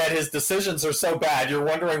is that his decisions are so bad, you're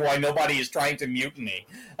wondering why nobody is trying to mutiny,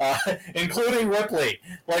 including Ripley.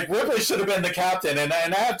 Like, Ripley should have been the captain, and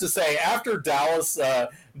I have to say, after Dallas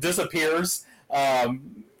disappears,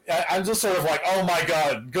 I'm just sort of like, oh my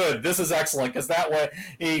God, good, this is excellent, because that way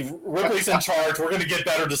Ripley's in charge. We're going to get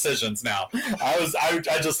better decisions now. I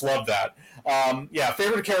just love that. Yeah,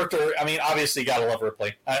 favorite character. I mean, obviously, you got to love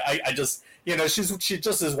Ripley. I just, she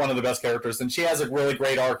just is one of the best characters, and she has a really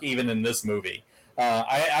great arc even in this movie.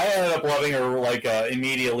 I ended up loving her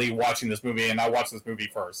immediately watching this movie, and I watched this movie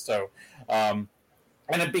first. So,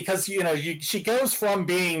 because she goes from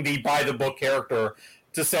being the by the book character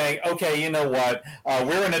to saying, okay, you know what,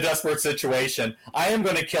 we're in a desperate situation. I am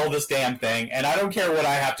going to kill this damn thing, and I don't care what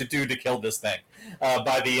I have to do to kill this thing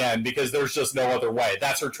by the end, because there's just no other way.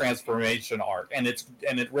 That's her transformation arc, and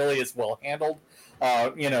it really is well handled.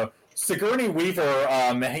 Sigourney Weaver,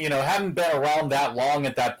 hadn't been around that long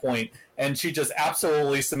at that point, and she just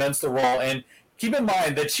absolutely cements the role. And keep in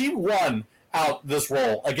mind that she won out this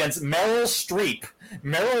role against Meryl Streep.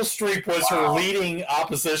 Meryl Streep was her leading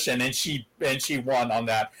opposition, and she won on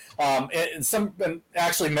that.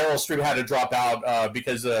 Actually, Meryl Streep had to drop out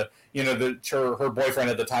because her boyfriend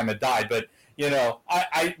at the time had died. But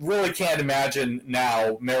I really can't imagine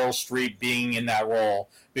now Meryl Streep being in that role,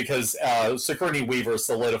 because Sigourney Weaver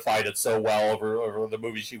solidified it so well over the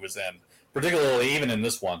movie she was in, particularly even in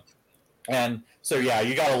this one. And so, yeah,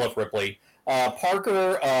 you got to love Ripley.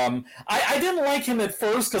 Parker, I didn't like him at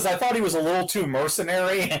first because I thought he was a little too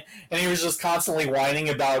mercenary, and he was just constantly whining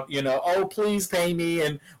about, oh, please pay me,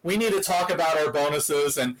 and we need to talk about our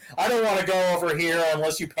bonuses, and I don't want to go over here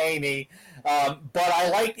unless you pay me. But I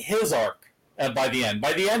liked his arc by the end.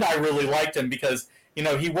 By the end, I really liked him because,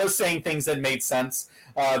 he was saying things that made sense.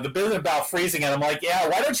 The bit about freezing him, I'm like, yeah,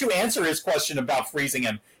 why don't you answer his question about freezing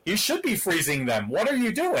him? You should be freezing them. What are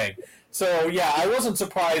you doing? So, yeah, I wasn't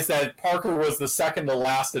surprised that Parker was the second to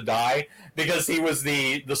last to die, because he was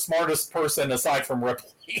the smartest person aside from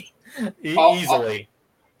Ripley, easily.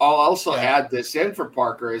 I'll also add this in for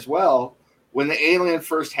Parker as well. When the alien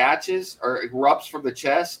first hatches or erupts from the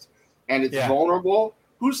chest and it's vulnerable,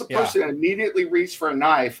 who's the person that immediately reached for a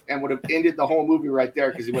knife and would have ended the whole movie right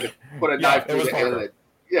there, because he would have put a knife through the alien?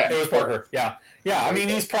 Yeah, it was Parker. Yeah. I mean,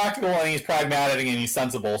 he's practical and he's pragmatic and he's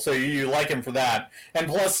sensible, so you like him for that. And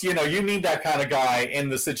plus, you need that kind of guy in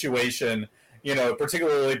the situation,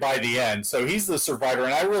 particularly by the end. So he's the survivor,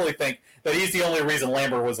 and I really think that he's the only reason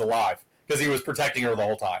Lambert was alive, because he was protecting her the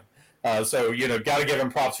whole time. So got to give him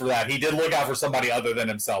props for that. He did look out for somebody other than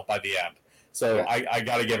himself by the end. So I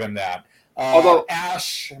got to give him that. Although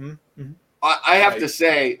Ash, I have to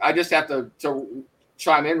say, I just have to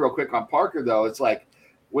chime in real quick on Parker, though. It's like,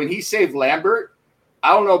 when he saved Lambert,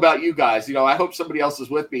 I don't know about you guys. I hope somebody else is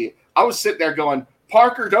with me. I was sitting there going,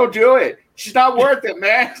 Parker, don't do it. She's not worth it,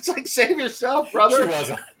 man. It's like, save yourself, brother. She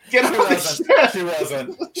wasn't. Get out of the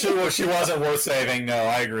ship. She wasn't worth saving. No,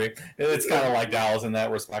 I agree. It's kind of like Dallas in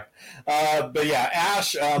that respect. But yeah,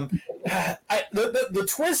 Ash. The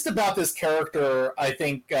twist about this character, I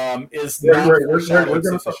think, is not we're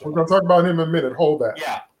going to talk about him in a minute. Hold that.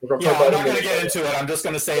 Yeah. I'm not going to get into it. I'm just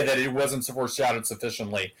going to say that it wasn't foreshadowed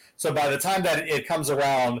sufficiently. So by the time that it comes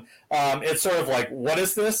around, it's sort of like, what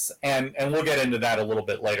is this? And we'll get into that a little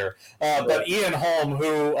bit later. But Ian Holm,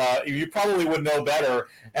 who you probably would know better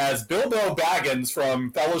as Bilbo Baggins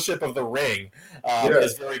from Fellowship of the Ring,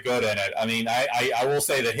 is very good in it. I mean, I will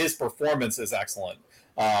say that his performance is excellent.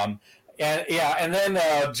 And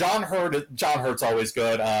then John Hurt's always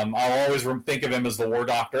good. I'll always think of him as the War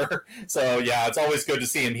Doctor. So yeah, it's always good to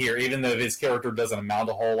see him here, even though his character doesn't amount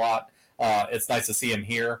a whole lot. It's nice to see him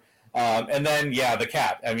here. And then the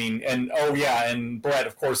cat. I mean, and Brett,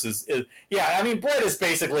 of course, is I mean, Brett is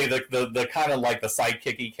basically the kind of like the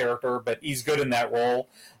sidekicky character, but he's good in that role.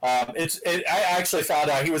 I actually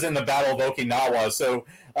found out he was in the Battle of Okinawa, so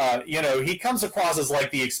he comes across as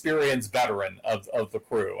like the experienced veteran of the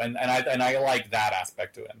crew, and I like that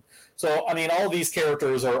aspect to him. So, I mean, all these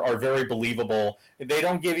characters are very believable. They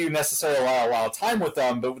don't give you necessarily a lot of time with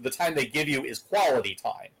them, but the time they give you is quality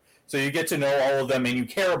time. So you get to know all of them and you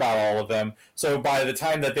care about all of them. So by the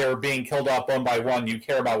time that they're being killed off one by one, you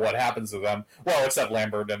care about what happens to them. Well, except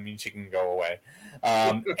Lambert. I mean, she can go away.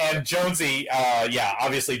 And Jonesy,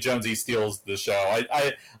 obviously Jonesy steals the show.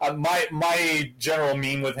 My general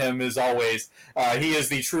meme with him is always he is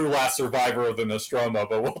the true last survivor of the Nostromo.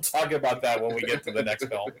 But we'll talk about that when we get to the next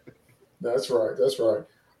film. That's right. That's right.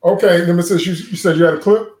 Okay, Nemesis, you said you had a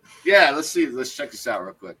clip? Yeah, let's see. Let's check this out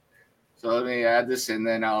real quick. So let me add this and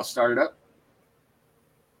then I'll start it up.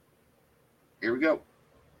 Here we go.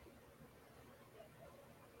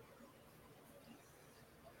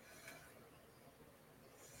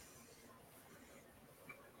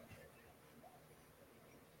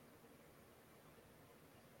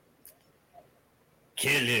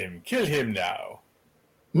 Kill him now.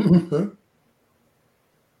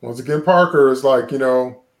 Once again, Parker is like,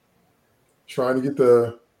 trying to get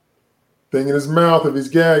the thing in his mouth if he's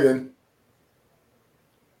gagging.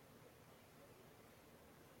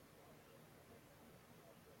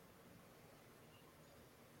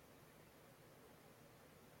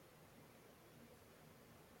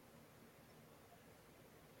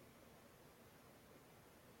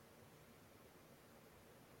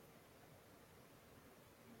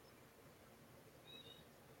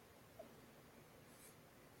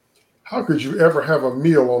 How could you ever have a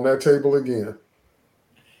meal on that table again?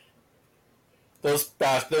 Those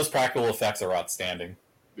practical effects are outstanding.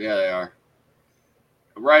 Yeah, they are.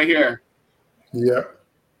 Right here. Yeah.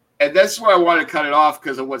 And that's why I wanted to cut it off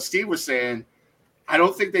because of what Steve was saying. I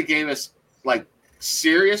don't think they gave us like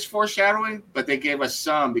serious foreshadowing, but they gave us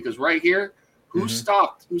some because right here, who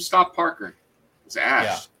stopped Parker? It's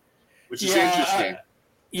Ash, which is interesting.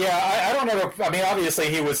 I don't know. I mean, obviously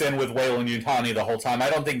he was in with Weyland-Yutani the whole time. I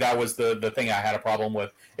don't think that was the thing I had a problem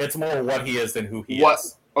with. It's more what he is than who he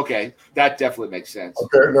is. Okay, that definitely makes sense.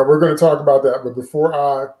 Okay, now we're going to talk about that, but before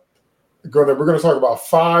we're going to talk about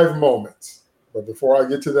 5 moments. But before I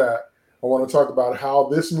get to that, I want to talk about how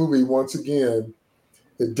this movie, once again,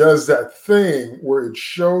 it does that thing where it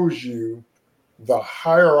shows you the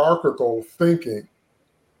hierarchical thinking.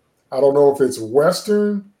 I don't know if it's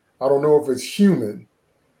Western. I don't know if it's human.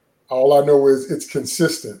 All I know is it's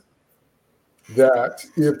consistent. That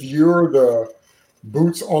if you're the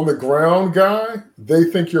boots on the ground guy, they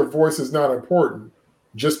think your voice is not important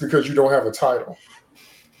just because you don't have a title.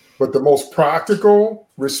 But the most practical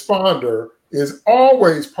responder is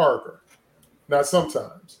always Parker, not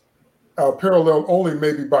sometimes. Parallel only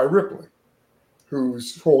maybe by Ripley,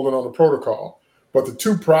 who's holding on the protocol. But the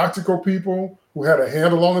 2 practical people who had a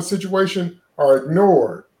handle on the situation are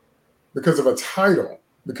ignored because of a title,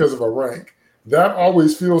 because of a rank. That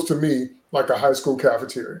always feels to me like a high school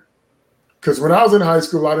cafeteria. Because when I was in high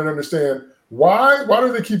school, I didn't understand why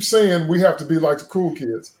do they keep saying we have to be like the cool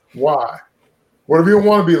kids? Why? What if you don't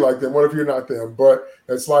want to be like them? What if you're not them? But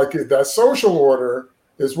it's like that social order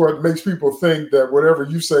is what makes people think that whatever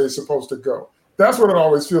you say is supposed to go. That's what it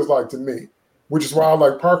always feels like to me, which is why I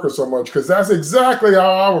like Parker so much, because that's exactly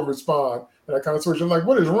how I would respond in that kind of situation. Like,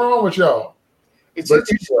 what is wrong with y'all? It's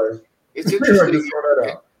interesting.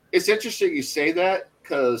 It's interesting you say that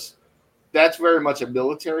because that's very much a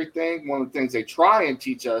military thing. One of the things they try and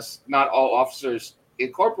teach us, not all officers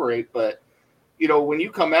incorporate, but when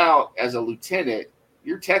you come out as a lieutenant,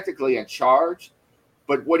 you're technically in charge,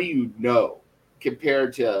 but what do you know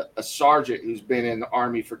compared to a sergeant who's been in the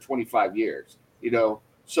Army for 25 years?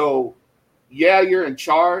 So yeah, you're in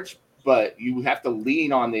charge, but you have to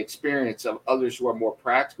lean on the experience of others who are more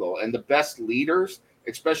practical. And the best leaders,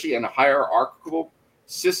 especially in hierarchical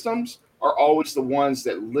systems, are always the ones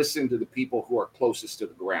that listen to the people who are closest to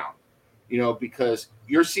the ground, because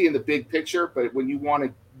you're seeing the big picture, but when you want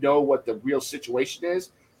to know what the real situation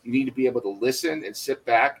is, you need to be able to listen and sit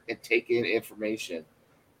back and take in information.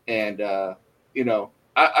 And, I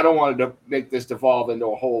don't want to make this devolve into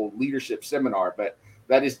a whole leadership seminar, but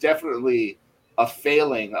that is definitely a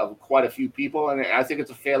failing of quite a few people. And I think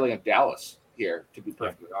it's a failing of Dallas here, to be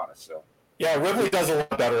perfectly honest. So. Yeah, Ripley does a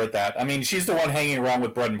lot better at that. I mean, she's the one hanging around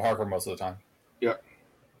with Brett and Parker most of the time. Yeah.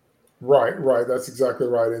 Right. That's exactly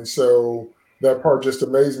right. And so that part just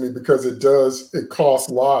amazed me because it costs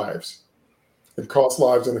lives. It costs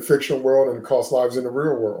lives in the fictional world and it costs lives in the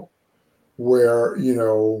real world where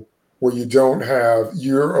you don't have,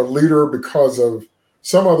 you're a leader because of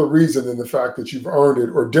some other reason than the fact that you've earned it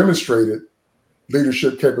or demonstrated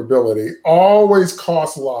leadership capability. Always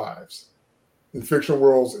costs lives. In fictional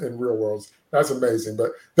worlds and real worlds. That's amazing.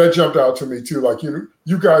 But that jumped out to me too. Like you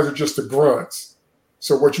guys are just the grunts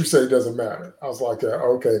So what you say doesn't matter. I was like,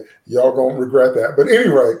 okay, y'all gonna regret that. But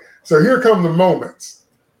anyway, so here come the moments.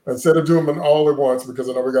 Instead of doing them all at once, because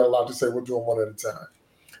I know we got a lot to say, we'll do them one at a time.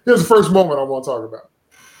 Here's the first moment I want to talk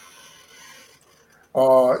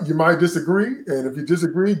about. You might disagree, and if you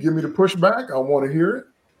disagree, give me the pushback. I want to hear it.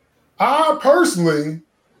 I personally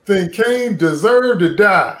think Cain deserved to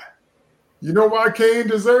die. You know why Cain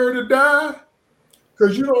deserved to die?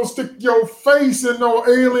 Because you don't stick your face in no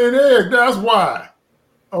alien egg. That's why.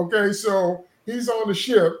 Okay, so he's on the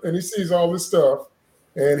ship and he sees all this stuff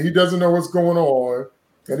and he doesn't know what's going on.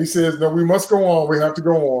 And he says, no, we must go on. We have to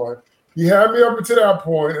go on. He had me up until that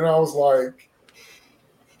point, and I was like,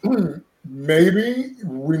 maybe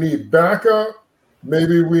we need backup.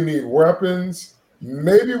 Maybe we need weapons.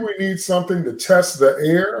 Maybe we need something to test the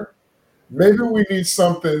air. Maybe we need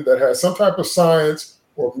something that has some type of science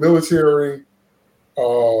or military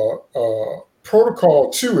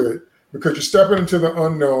protocol to it, because you're stepping into the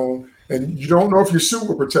unknown and you don't know if your suit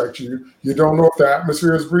will protect you. You don't know if the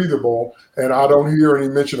atmosphere is breathable, and I don't hear any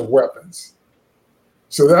mention of weapons.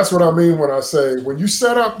 So that's what I mean when I say, when you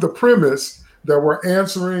set up the premise that we're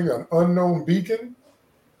answering an unknown beacon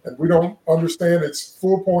and we don't understand its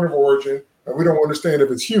full point of origin, and we don't understand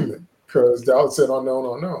if it's human, because Dallas said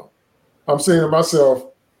unknown. I'm saying to myself,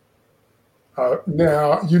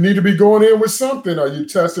 now you need to be going in with something. Are you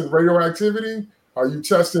testing radioactivity? Are you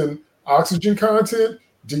testing oxygen content?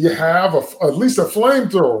 Do you have at least a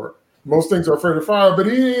flamethrower? Most things are afraid of fire, but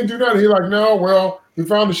he didn't do that. He's like, no, well, we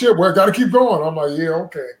found the ship. Well, got to keep going. I'm like, yeah,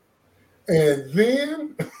 okay. And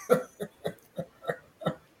then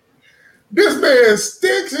this man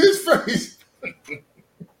sticks his face.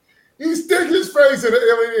 He sticks his face in the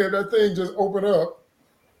alien. That thing just opened up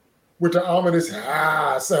with the ominous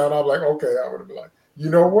sound. I'm like, okay, I would have been like,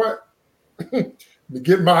 you know what? Let me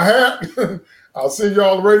get my hat. I'll send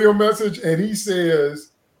y'all a radio message. And he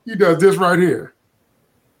says, he does this right here.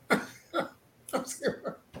 I'm saying,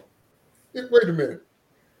 wait a minute.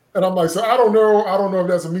 And I'm like, so I don't know if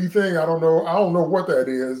that's a me thing. I don't know what that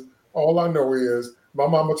is. All I know is my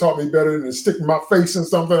mama taught me better than to stick my face in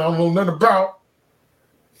something I don't know nothing about.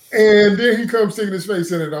 And then he comes sticking his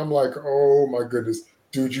face in it. And I'm like, oh my goodness,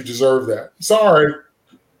 dude, you deserve that. Sorry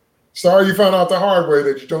you found out the hard way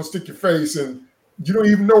that you don't stick your face and you don't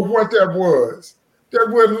even know what that was. That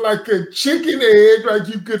wasn't like a chicken egg, like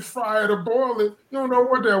you could fry it or boil it. You don't know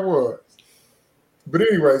what that was. But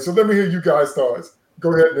anyway, so let me hear you guys' thoughts.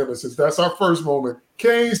 Go ahead, Nemesis. That's our first moment.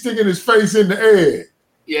 Cain sticking his face in the egg.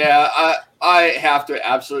 Yeah, I have to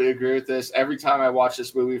absolutely agree with this. Every time I watch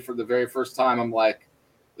this movie for the very first time, I'm like,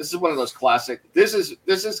 this is one of those classic. This is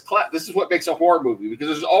what makes a horror movie, because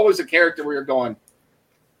there's always a character where you're going,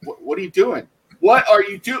 what are you doing? What are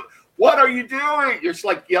you doing? What are you doing? You're just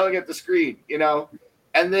like yelling at the screen, you know?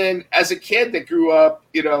 And then as a kid that grew up,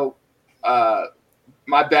 you know,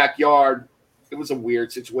 my backyard, it was a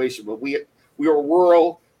weird situation, but we were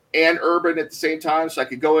rural and urban at the same time, so I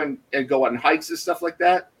could go in and go on hikes and stuff like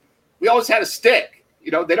that. We always had a stick.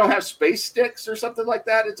 You know, they don't have space sticks or something like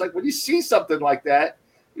that. It's like when you see something like that,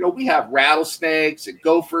 you know, we have rattlesnakes and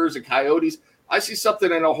gophers and coyotes. I see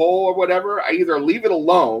something in a hole or whatever, I either leave it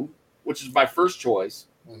alone, which is my first choice,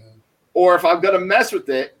 or if I'm going to mess with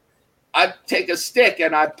it, I take a stick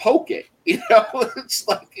and I poke it. You know, it's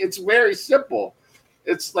like, it's very simple.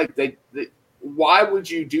 It's like why would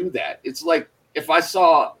you do that? It's like if I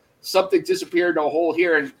saw something disappear in a hole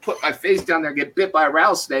here and put my face down there and get bit by a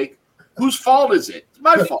rattlesnake, whose fault is it? It's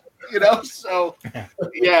my fault, you know? So,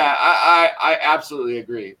 yeah, I absolutely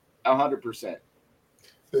agree, 100%.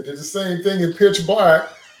 They did the same thing in Pitch Black,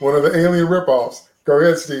 one of the Alien ripoffs. Go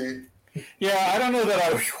ahead, Steve. Yeah, I don't know that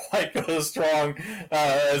I would quite go as strong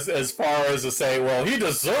as far as to say, well, he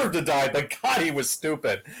deserved to die, but God, he was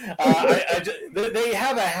stupid. They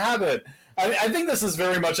have a habit. I think this is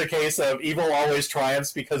very much a case of evil always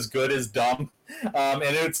triumphs because good is dumb. And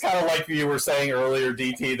it's kind of like you were saying earlier,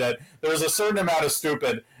 DT, that there's a certain amount of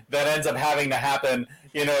stupid that ends up having to happen,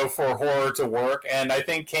 you know, for horror to work. And I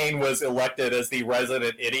think Cain was elected as the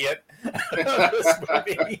resident idiot of this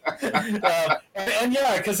movie. And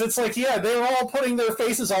yeah, because it's like, yeah, they're all putting their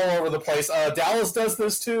faces all over the place. Dallas does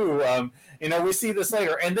this too. You know, we see this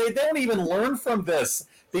later. And they don't even learn from this.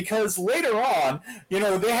 Because later on, you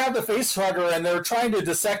know, they have the face hugger and they're trying to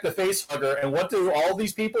dissect the face hugger. And what do all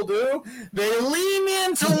these people do? They lean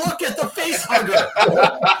in to look at the face hugger.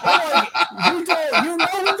 Like, you know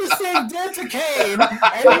when to say dead to Cain,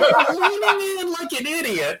 and you're leaning in like an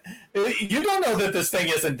idiot. You don't know that this thing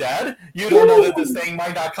isn't dead. You don't know that this thing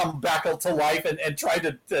might not come back to life and try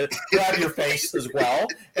to grab your face as well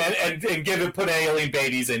and put alien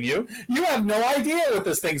babies in you. You have no idea what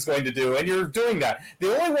this thing's going to do, and you're doing that.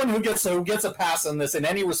 The only one who gets a pass on this in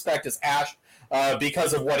any respect is Ash.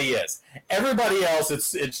 Because of what he is. Everybody else,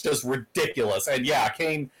 it's just ridiculous. And yeah,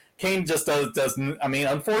 Kane just does. I mean,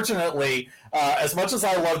 unfortunately, as much as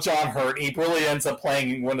I love John Hurt, he really ends up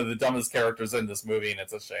playing one of the dumbest characters in this movie, and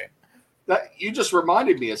it's a shame. You just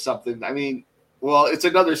reminded me of something. I mean, well, it's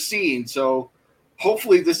another scene, so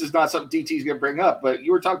hopefully this is not something DT's going to bring up. But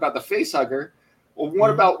you were talking about the face hugger. Well, what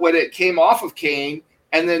about when it came off of Kane?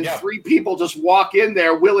 And then three people just walk in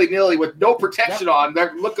there willy-nilly with no protection on.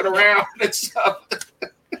 They're looking around and stuff.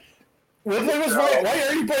 Ridley was right. Why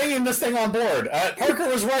are you bringing this thing on board? Parker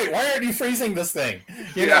was right. Why aren't you freezing this thing?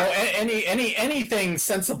 You know, anything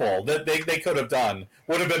sensible that they could have done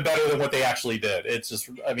would have been better than what they actually did. It's just,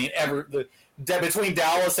 I mean, between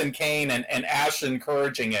Dallas and Kane and Ash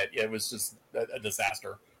encouraging it was just a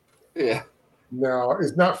disaster. Yeah. Now,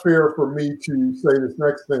 it's not fair for me to say this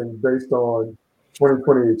next thing based on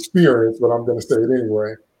 2020 experience, but I'm going to say it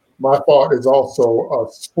anyway. My thought is also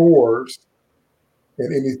spores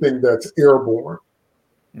and anything that's airborne.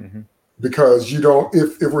 Mm-hmm. Because you don't,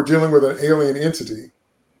 if we're dealing with an alien entity,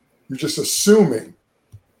 you're just assuming,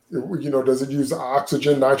 does it use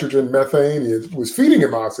oxygen, nitrogen, methane? It was feeding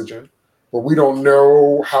him oxygen, but we don't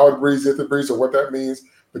know how it breathes, if it breathes, or what that means.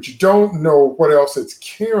 But you don't know what else it's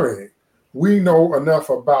carrying. We know enough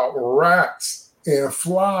about rats and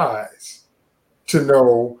flies to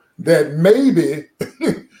know that maybe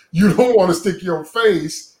you don't want to stick your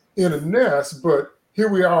face in a nest, but here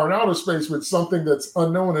we are in outer space with something that's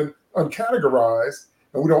unknown and uncategorized,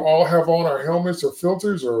 and we don't all have on our helmets or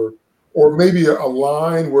filters or maybe a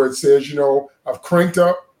line where it says, I've cranked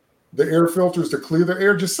up the air filters to clear the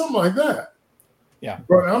air, just something like that. Yeah,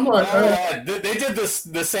 but I'm like, they did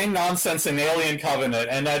the same nonsense in Alien Covenant,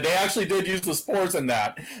 and they actually did use the spores in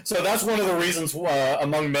that. So that's one of the reasons,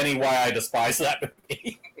 among many, why I despise that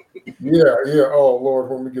movie. Yeah. Oh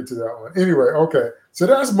Lord, when we get to that one. Anyway, okay. So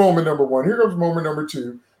that's moment number one. Here comes moment number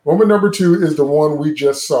two. Moment number two is the one we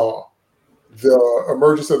just saw, the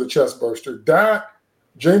emergence of the chest burster. That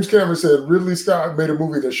James Cameron said Ridley Scott made a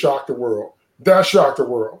movie that shocked the world. That shocked the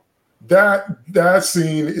world. That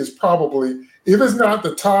scene is probably, if it's not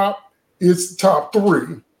the top, it's top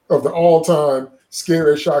three of the all-time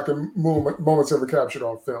scary, shocking moments ever captured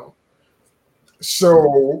on film.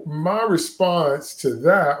 So my response to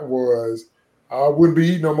that was, I wouldn't be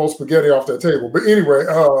eating no more spaghetti off that table. But anyway,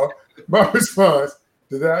 my response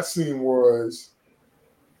to that scene was,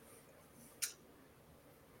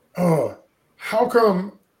 how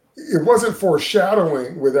come it wasn't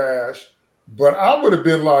foreshadowing with Ash, but I would have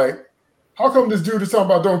been like, how come this dude is talking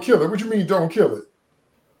about don't kill it? What do you mean don't kill it?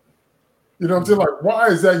 You know what I'm saying? Like, why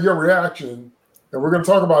is that your reaction? And we're going to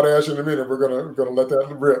talk about Ash in a minute. We're going to let that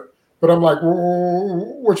rip. But I'm like,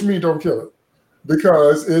 well, what you mean don't kill it?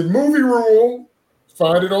 Because in movie rule,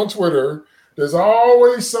 find it on Twitter, there's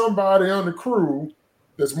always somebody on the crew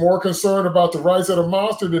that's more concerned about the rights of the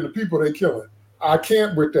monster than the people they killing. I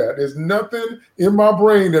can't with that. There's nothing in my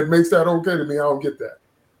brain that makes that okay to me. I don't get that.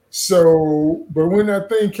 So, but when that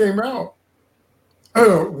thing came out,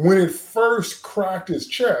 when it first cracked his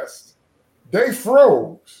chest, they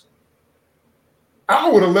froze. I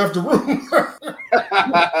would have left the room.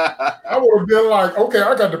 I would have been like, okay,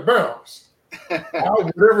 I got to bounce.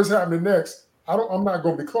 Whatever's happening next, I'm not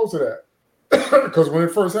going to be close to that. Because when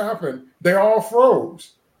it first happened, they all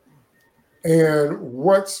froze. And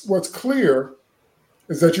what's clear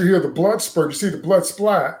is that you hear the blood spurt, you see the blood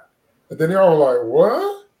splat, and then they're all like,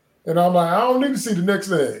 what? And I'm like, I don't need to see the next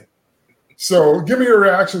thing. So give me your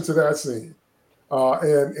reaction to that scene.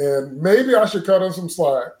 And maybe I should cut him some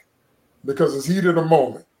slack because it's heat of the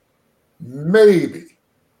moment. Maybe.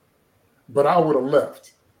 But I would have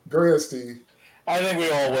left. Go ahead, Steve. I think we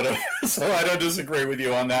all would have, so I don't disagree with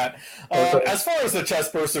you on that. Okay. As far as the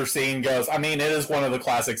chest burster scene goes, I mean, it is one of the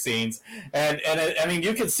classic scenes, and I mean,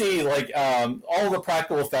 you can see like all the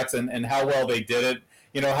practical effects and how well they did it.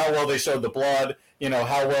 You know, how well they showed the blood. You know,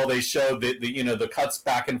 how well they showed the cuts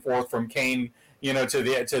back and forth from Kane, to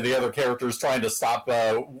the other characters trying to stop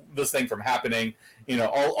this thing from happening. You know,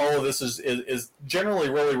 all of this is generally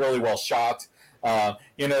really, really well shot.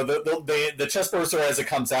 The chest burster as it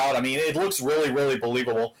comes out, I mean, it looks really, really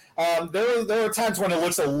believable. There are times when it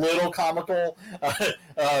looks a little comical,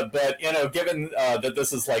 but given that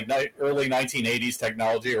this is like early 1980s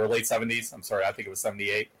technology or late 70s, I'm sorry, I think it was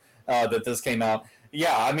 78 that this came out.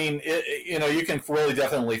 Yeah, I mean, you can really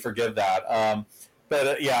definitely forgive that.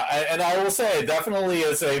 But and I will say, it definitely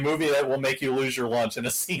is a movie that will make you lose your lunch, and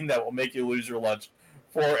a scene that will make you lose your lunch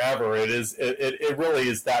forever. It really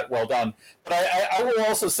is that well done. But I will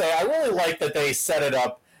also say, I really like that they set it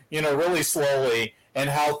up, really slowly, and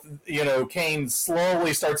how Kane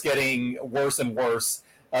slowly starts getting worse and worse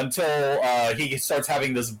until he starts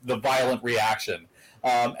having the violent reaction.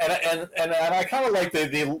 And I kind of like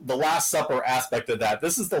the Last Supper aspect of that.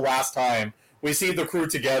 This is the last time we see the crew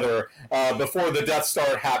together before the deaths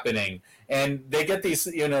start happening, and they get these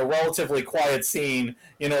relatively quiet scene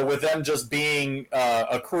with them just being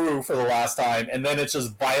a crew for the last time, and then it's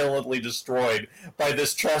just violently destroyed by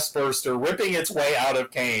this chest burster ripping its way out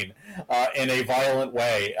of Kane in a violent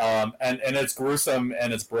way, and it's gruesome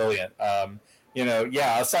and it's brilliant.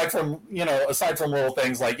 Aside from little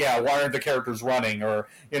things like, why aren't the characters running, or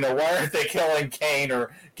why aren't they killing Kane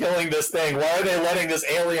or killing this thing? Why are they letting this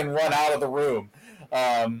alien run out of the room?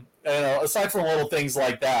 Aside from little things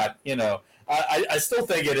like that, I still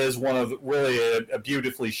think it is one of really a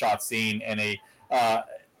beautifully shot scene, and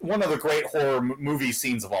one of the great horror movie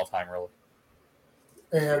scenes of all time, really.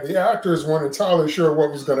 And the actors weren't entirely sure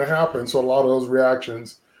what was going to happen, so a lot of those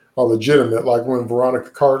reactions are legitimate. Like when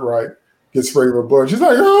Veronica Cartwright gets sprayed with blood, she's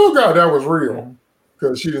like, "Oh God, that was real,"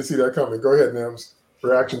 because she didn't see that coming. Go ahead, Nems.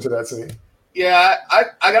 Reaction to that scene. Yeah,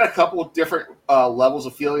 I got a couple of different levels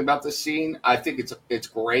of feeling about this scene. I think it's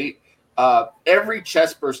great. Every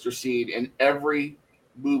chestburster scene in every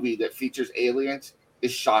movie that features aliens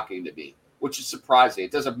is shocking to me, which is surprising.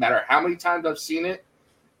 It doesn't matter how many times I've seen it.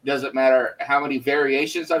 Doesn't matter how many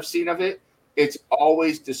variations I've seen of it. It's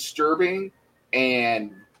always disturbing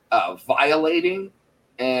and violating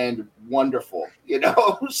and wonderful,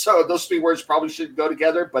 So those three words probably shouldn't go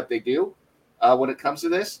together, but they do when it comes to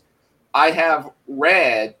this. I have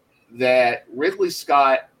read that Ridley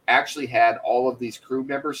Scott actually had all of these crew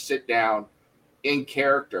members sit down in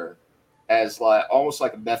character as almost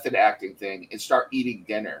like a method acting thing and start eating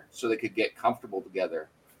dinner so they could get comfortable together.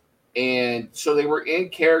 And so they were in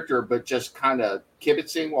character, but just kind of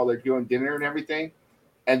kibitzing while they're doing dinner and everything.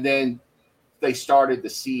 And then they started the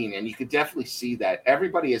scene, and you could definitely see that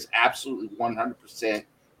everybody is absolutely 100%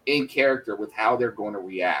 in character with how they're going to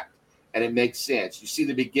react, and it makes sense. You see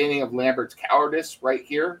the beginning of Lambert's cowardice right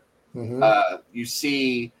here. Mm-hmm. You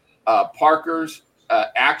see Parker's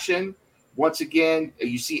action. Once again,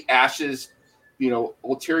 you see Ash's,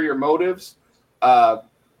 ulterior motives.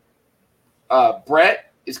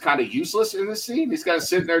 Brett is kind of useless in this scene. He's kind of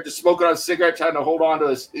sitting there just smoking on a cigarette, trying to hold on to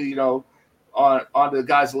his, onto the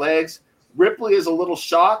guy's legs. Ripley is a little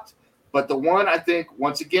shocked, but the one, I think,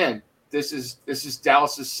 once again, this is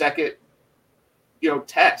Dallas's second,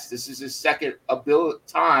 test. This is his second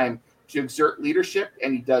time to exert leadership,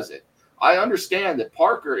 and he does it. I understand that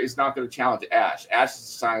Parker is not going to challenge Ash. Ash is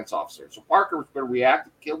a science officer, so Parker was going to react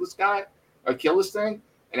and kill this guy or kill this thing,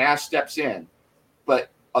 and Ash steps in. But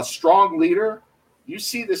a strong leader, you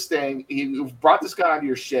see this thing, you've brought this guy onto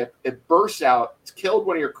your ship, it bursts out, it's killed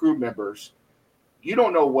one of your crew members. You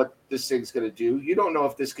don't know what this thing's going to do. You don't know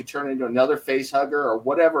if this could turn into another face hugger or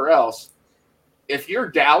whatever else. If you're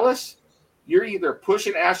Dallas, you're either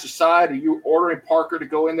pushing Ash aside or you're ordering Parker to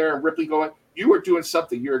go in there and Ripley going. You are doing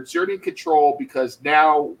something. You're exerting control because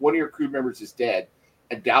now one of your crew members is dead,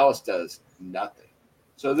 and Dallas does nothing.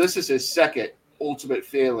 So this is his second ultimate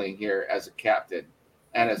failing here as a captain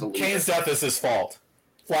and as a leader. Kane's death is his fault.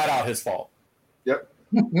 Flat out his fault. Yep.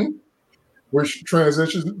 Which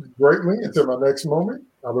transitions greatly into my next moment.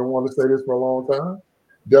 I've been wanting to say this for a long time.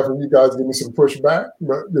 Definitely, you guys give me some pushback,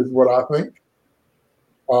 but this is what I think.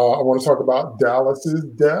 I want to talk about Dallas's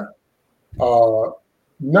death.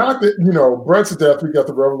 Not that, Brett's death, we got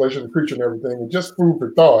the revelation of the creature and everything, and just food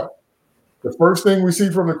for thought. The first thing we see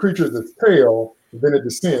from the creature is its tail, and then it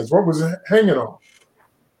descends. What was it hanging on?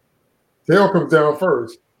 Tail comes down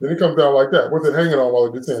first, then it comes down like that. What's it hanging on while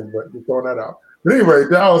it descends? But you're throwing that out. But anyway,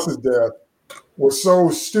 Dallas's death was so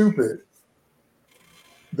stupid.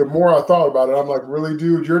 The more I thought about it, I'm like, really,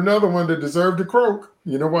 dude, you're another one that deserved to croak.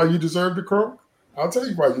 You know why you deserve to croak? I'll tell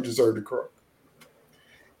you why you deserve to croak.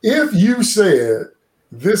 If you said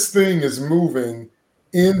this thing is moving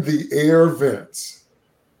in the air vents,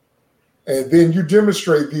 and then you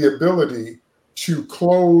demonstrate the ability to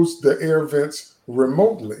close the air vents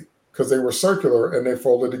remotely because they were circular and they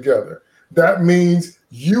folded together, that means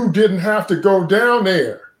you didn't have to go down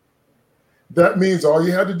there. That means all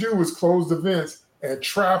you had to do was close the vents and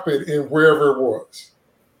trap it in wherever it was.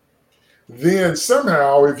 Then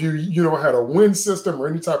somehow, if you had a wind system or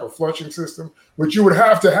any type of flushing system, which you would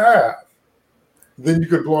have to have, then you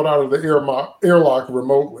could blow it out of the airlock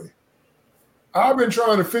remotely. I've been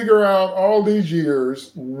trying to figure out all these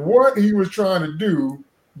years what he was trying to do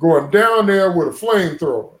going down there with a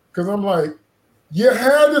flamethrower. Because I'm like, you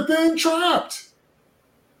had the thing trapped.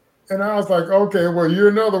 And I was like, okay, well, you're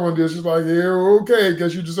another one that's just like, yeah, okay,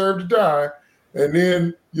 guess you deserve to die. And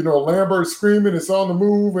then, Lambert's screaming, it's on the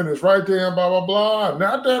move, and it's right there, and blah, blah, blah.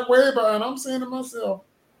 Not that way, but and I'm saying to myself,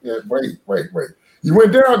 yeah, wait. You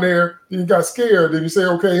went down there, then you got scared, then you say,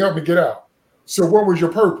 okay, help me get out. So what was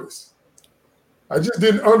your purpose? I just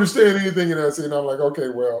didn't understand anything in that scene. I'm like, okay,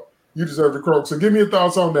 well, you deserve to croak. So give me your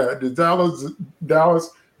thoughts on that. Did Dallas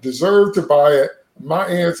deserve to buy it? My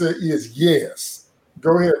answer is yes.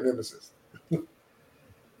 Go ahead, Nemesis.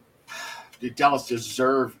 Did Dallas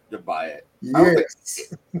deserve to buy it?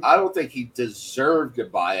 Yes. I don't think he deserved to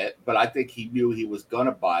buy it, but I think he knew he was going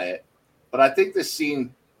to buy it. But I think this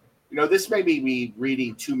scene, this may be me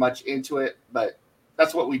reading too much into it, but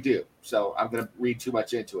that's what we do. So I'm going to read too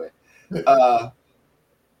much into it.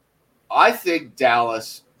 I think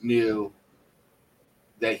Dallas knew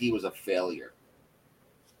that he was a failure,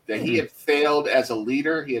 that he had failed as a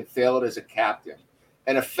leader. He had failed as a captain.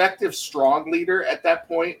 An effective, strong leader at that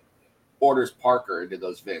point orders Parker into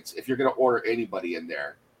those vents if you're going to order anybody in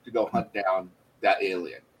there to go hunt down that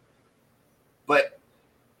alien. But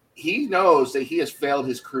he knows that he has failed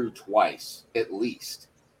his crew twice, at least.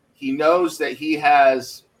 He knows that he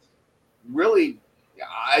has really,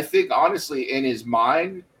 I think, honestly, in his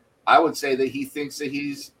mind, I would say that he thinks that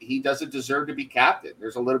he doesn't deserve to be captain.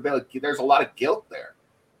 There's a lot of guilt there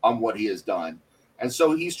on what he has done. And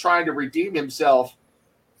so he's trying to redeem himself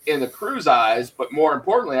in the crew's eyes, but more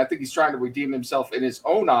importantly, I think he's trying to redeem himself in his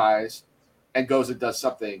own eyes and goes and does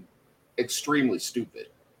something extremely stupid,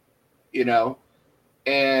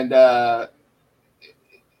 and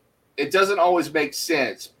it doesn't always make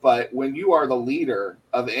sense, but when you are the leader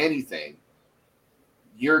of anything,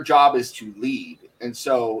 your job is to lead. And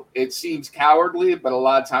so it seems cowardly, but a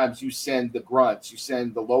lot of times you send the grunts, you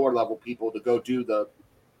send the lower level people to go do the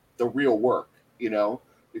real work,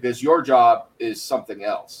 because your job is something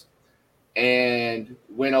else. And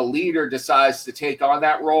when a leader decides to take on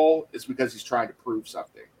that role, it's because he's trying to prove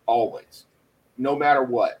something, always, no matter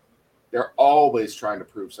what. They're always trying to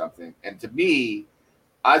prove something. And to me,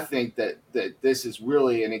 I think that this is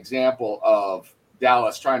really an example of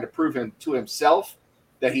Dallas trying to prove to himself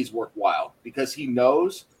that he's worthwhile, because he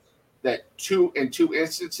knows that in two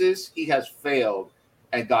instances he has failed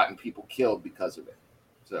and gotten people killed because of it.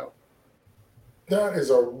 So that is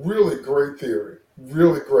a really great theory,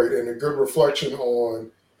 really great, and a good reflection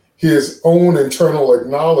on his own internal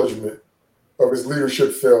acknowledgement of his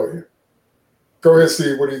leadership failure. Go ahead,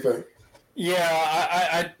 Steve. What do you think?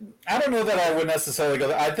 Yeah, I don't know that I would necessarily go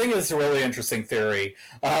there. I think it's a really interesting theory.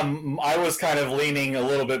 I was kind of leaning a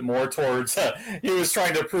little bit more towards he was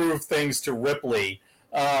trying to prove things to Ripley,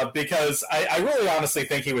 because I really honestly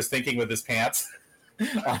think he was thinking with his pants.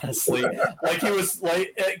 Honestly, like he was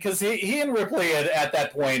like, because he and Ripley at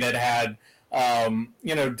that point had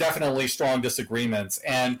definitely strong disagreements,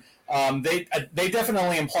 and they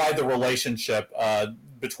definitely implied the relationship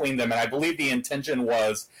between them, and I believe the intention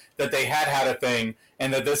was that they had a thing,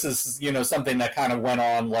 and that this is something that kind of went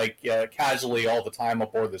on like casually all the time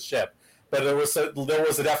aboard the ship. But there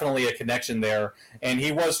was definitely a connection there, and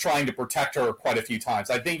he was trying to protect her quite a few times.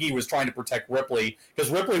 I think he was trying to protect Ripley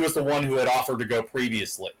because Ripley was the one who had offered to go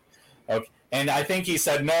previously. Okay. And I think he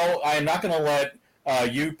said, "No, I am not going to let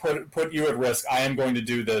you put you at risk. I am going to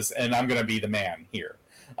do this, and I'm going to be the man here."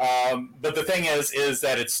 But the thing is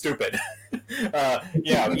that it's stupid.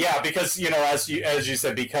 Because as you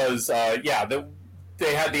said, because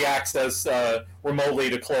they had the access remotely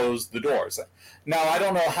to close the doors. Now, I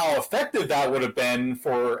don't know how effective that would have been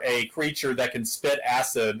for a creature that can spit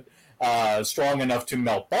acid strong enough to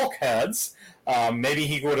melt bulkheads. Maybe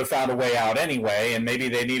he would have found a way out anyway, and maybe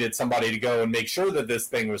they needed somebody to go and make sure that this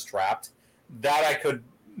thing was trapped. That I could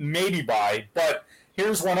maybe buy. But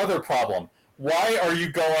here's one other problem. Why are you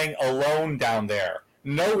going alone down there?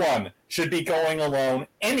 No one should be going alone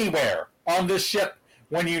anywhere on this ship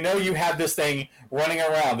when you know you have this thing running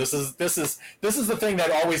around. This is the thing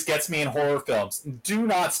that always gets me in horror films. Do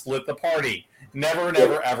not split the party. Never,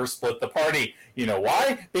 ever split the party. You know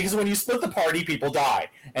why? Because when you split the party, people die.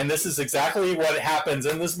 And this is exactly what happens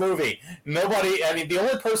in this movie. The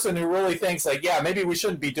only person who really thinks maybe we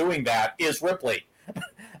shouldn't be doing that is Ripley.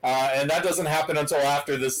 And that doesn't happen until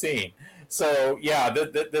after this scene. So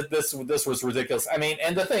this was ridiculous. I mean,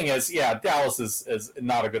 and the thing is, Dallas is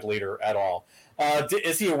not a good leader at all.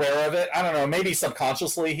 Is he aware of it? I don't know. Maybe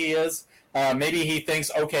subconsciously he is. Maybe he thinks,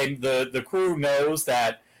 okay, the crew knows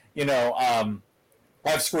that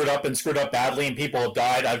I've screwed up and screwed up badly, and people have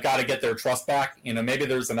died. I've got to get their trust back. Maybe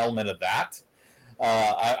there's an element of that.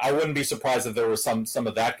 I wouldn't be surprised if there was some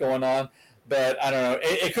of that going on. But I don't know.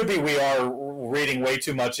 It could be we are reading way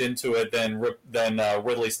too much into it than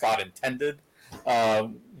Ridley Scott intended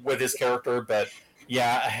with his character. But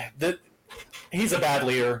yeah, he's a bad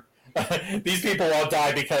leader. These people all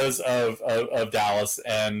die because of Dallas,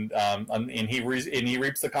 and he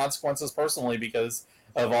reaps the consequences personally because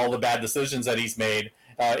of all the bad decisions that he's made,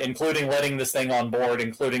 including letting this thing on board,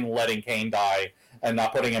 including letting Kane die and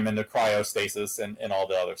not putting him into cryostasis and all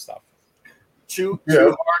the other stuff. Two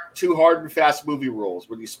hard and fast movie rules.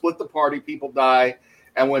 When you split the party, people die,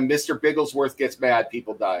 and when Mr. Bigglesworth gets mad,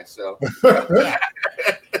 people die. So,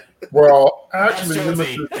 well,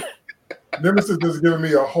 actually, Nemesis has given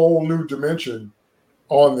me a whole new dimension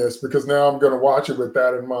on this because now I'm going to watch it with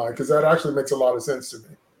that in mind, because that actually makes a lot of sense to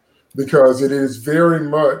me, because it is very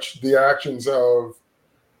much the actions of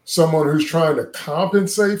someone who's trying to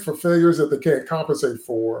compensate for failures that they can't compensate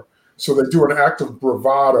for. So they do an act of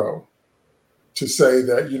bravado to say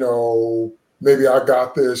that, maybe I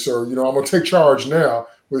got this, or, I'm going to take charge now.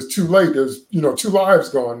 Well, it's too late. There's, 2 lives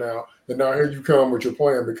gone now. And now here you come with your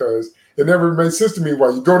plan, because it never made sense to me why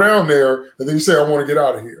you go down there and then you say, I want to get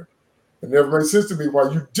out of here. It never made sense to me why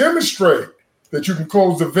you demonstrate that you can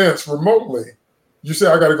close the vents remotely. You say,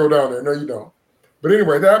 I got to go down there. No, you don't. But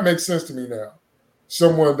anyway, that makes sense to me now.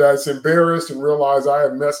 Someone that's embarrassed and realize I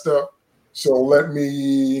have messed up. So let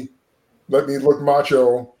me look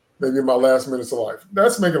macho maybe in my last minutes of life.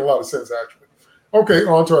 That's making a lot of sense, actually. Okay,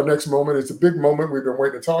 on to our next moment. It's a big moment we've been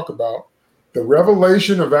waiting to talk about. The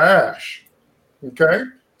revelation of Ash. Okay?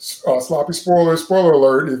 Sloppy spoiler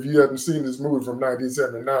alert if you haven't seen this movie from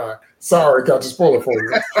 1979. Sorry, got to spoil it for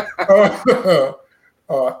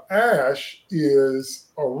you. Ash is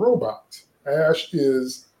a robot. Ash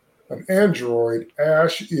is an android.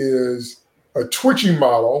 Ash is a twitching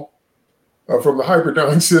model from the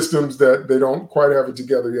Hyperdyne systems that they don't quite have it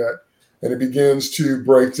together yet. And it begins to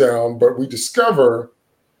break down, but we discover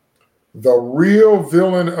the real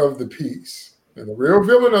villain of the piece. And the real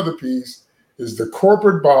villain of the piece is the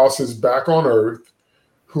corporate bosses back on Earth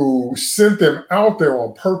who sent them out there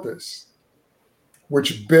on purpose,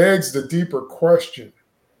 which begs the deeper question.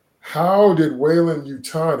 How did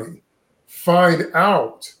Weyland-Yutani find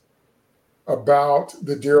out about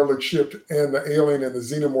the derelict ship and the alien and the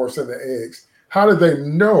xenomorphs and the eggs? How did they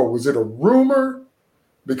know? Was it a rumor?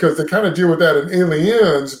 Because they kind of deal with that in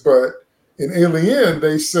Aliens, but in Alien,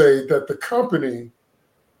 they say that the company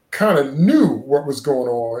kind of knew what was going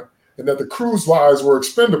on and that the crew's lives were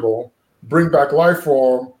expendable, bring back life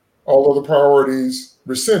form, all of the priorities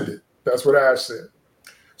rescinded. That's what Ash said.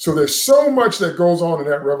 So there's so much that goes on in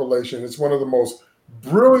that revelation. It's one of the most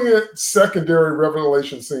brilliant secondary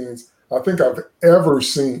revelation scenes I think I've ever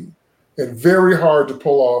seen, and very hard to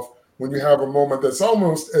pull off when you have a moment that's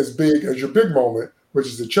almost as big as your big moment, which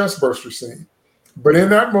is the chest burster scene. But in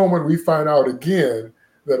that moment, we find out again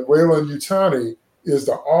that Weyland-Yutani is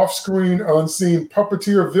the off-screen, unseen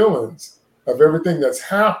puppeteer villains of everything that's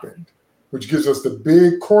happened, which gives us the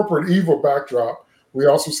big corporate evil backdrop. We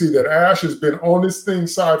also see that Ash has been on this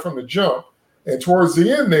thing's side from the jump. And towards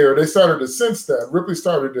the end there, they started to sense that. Ripley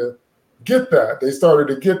started to get that. They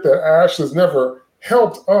started to get that Ash has never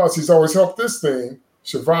helped us. He's always helped this thing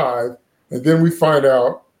survive. And then we find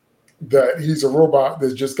out that he's a robot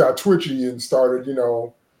that just got twitchy and started,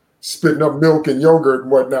 spitting up milk and yogurt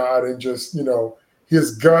and whatnot. And just,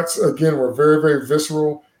 his guts, again, were very, very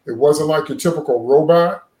visceral. It wasn't like your typical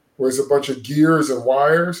robot where it's a bunch of gears and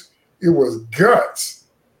wires. It was guts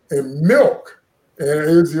and milk. And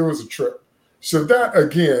it was a trip. So that,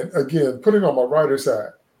 again, putting on my writer's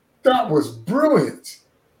hat, that was brilliant.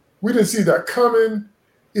 We didn't see that coming.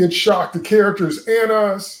 It shocked the characters and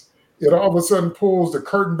us. It all of a sudden pulls the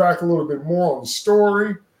curtain back a little bit more on the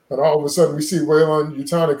story. And all of a sudden we see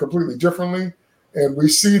Weyland-Yutani completely differently. And we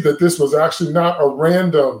see that this was actually not a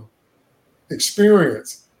random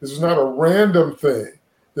experience. This was not a random thing.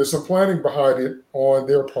 There's some planning behind it on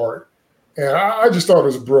their part. And I just thought it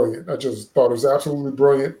was brilliant. I just thought it was absolutely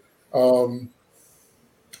brilliant.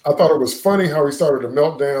 I thought it was funny how he started to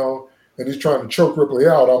melt down and he's trying to choke Ripley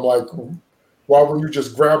out. I'm like, why wouldn't you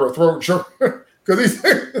just grab her throat and choke her? Because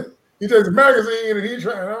he takes a magazine and he's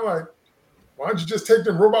trying. I'm like, why don't you just take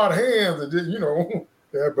them robot hands and just,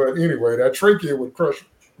 yeah. But anyway, that trachea would crush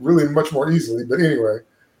really much more easily. But anyway,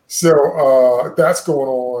 so that's going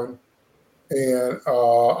on. And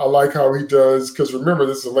I like how he does, because remember,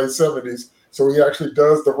 this is the late 70s. So he actually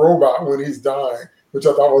does the robot when he's dying, which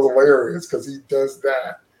I thought was hilarious because he does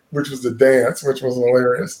that, which was the dance, which was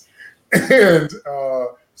hilarious. And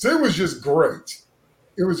so it was just great.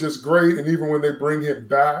 it was just great. And even when they bring him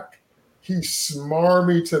back, he's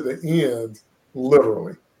smarmy to the end,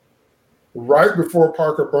 literally. Right before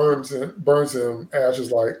Parker burns him, Ash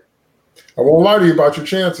is like, I won't lie to you about your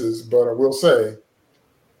chances, but I will say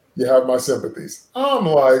you have my sympathies. I'm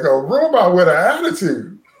like, a robot with an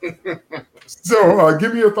attitude. So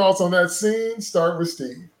give me your thoughts on that scene. Start with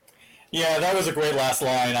Steve. Yeah, that was a great last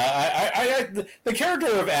line. The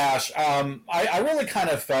character of Ash, I really kind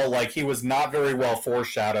of felt like he was not very well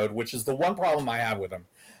foreshadowed, which is the one problem I have with him.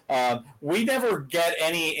 We never get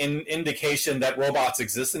any indication that robots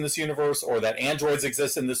exist in this universe or that androids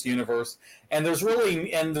exist in this universe. And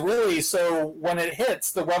so when it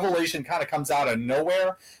hits, the revelation kind of comes out of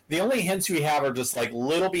nowhere. The only hints we have are just like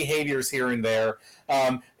little behaviors here and there.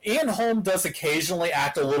 Ian Holm does occasionally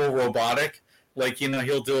act a little robotic. Like,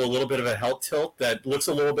 he'll do a little bit of a health tilt that looks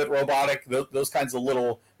a little bit robotic, those kinds of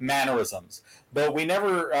little mannerisms. But we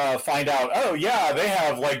never find out, oh, yeah, they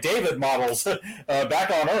have, like, David models back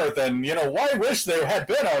on Earth, and, I wish there had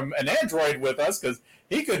been an android with us, because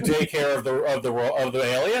he could take care of the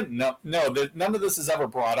alien. No, none of this is ever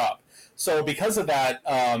brought up. So because of that,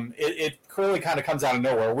 it clearly kind of comes out of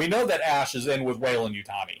nowhere. We know that Ash is in with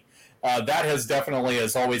Weyland-Yutani. That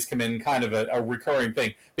has always come in kind of a recurring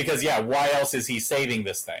thing because, why else is he saving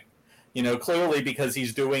this thing? Clearly because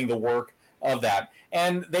he's doing the work of that.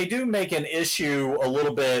 And they do make an issue a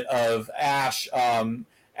little bit of Ash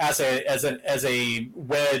as a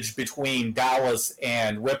wedge between Dallas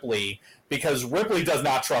and Ripley because Ripley does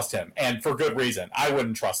not trust him, and for good reason. I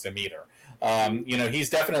wouldn't trust him either. He's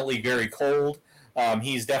definitely very cold.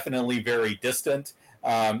 He's definitely very distant.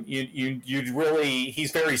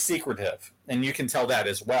 He's very secretive, and you can tell that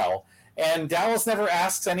as well. And Dallas never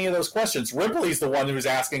asks any of those questions. Ripley's the one who's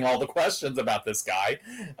asking all the questions about this guy.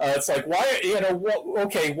 It's like, why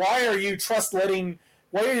are you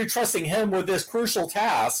trusting him with this crucial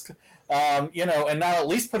task? And not at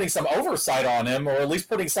least putting some oversight on him, or at least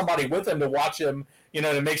putting somebody with him to watch him,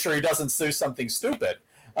 to make sure he doesn't do something stupid.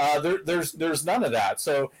 There's none of that.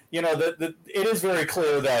 So it is very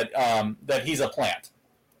clear that he's a plant,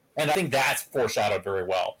 and I think that's foreshadowed very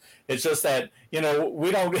well. It's just that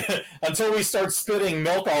we don't until we start spitting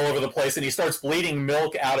milk all over the place and he starts bleeding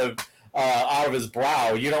milk out of his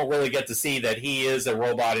brow. You don't really get to see that he is a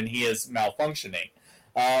robot and he is malfunctioning.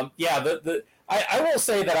 I will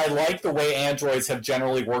say that I like the way androids have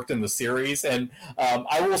generally worked in the series, and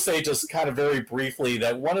I will say just kind of very briefly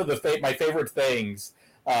that one of my favorite things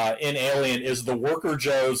in Alien is the worker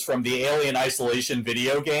Joes from the Alien Isolation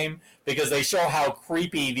video game, because they show how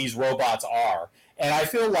creepy these robots are. And I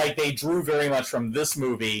feel like they drew very much from this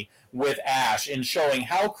movie with Ash in showing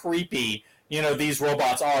how creepy, these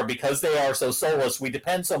robots are because they are so soulless. We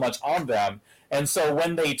depend so much on them. And so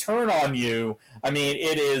when they turn on you,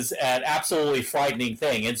 it is an absolutely frightening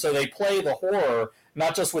thing. And so they play the horror,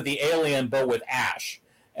 not just with the alien, but with Ash.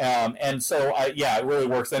 And so, it really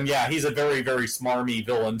works. And he's a very, very smarmy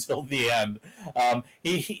villain till the end.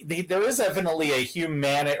 There is definitely a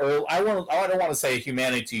humanity, or I don't want to say a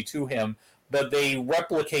humanity to him, but they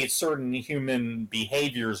replicate certain human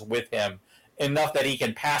behaviors with him enough that he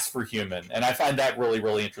can pass for human. And I find that really,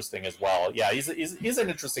 really interesting as well. Yeah, he's an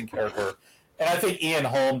interesting character. And I think Ian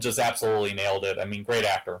Holm just absolutely nailed it. Great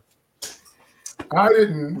actor. I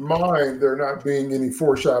didn't mind there not being any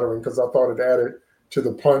foreshadowing because I thought it added to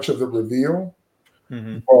the punch of the reveal.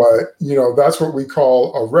 Mm-hmm. But, that's what we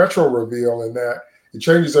call a retro reveal, in that it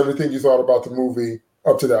changes everything you thought about the movie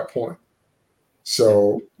up to that point.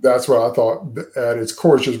 So that's what I thought at its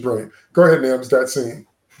core is just brilliant. Go ahead, Nims, that scene,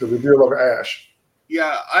 the reveal of Ash.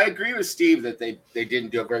 Yeah, I agree with Steve that they didn't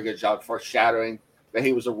do a very good job foreshadowing that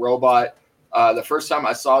he was a robot. The first time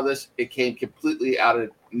I saw this, it came completely out of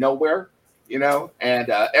nowhere, and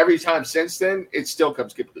every time since then, it still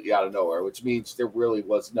comes completely out of nowhere, which means there really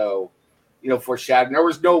was no, foreshadowing. There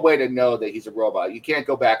was no way to know that he's a robot. You can't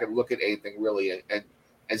go back and look at anything really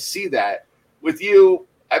and see that. With you,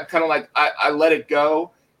 I'm kind of like, I let it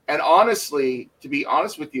go. And honestly, to be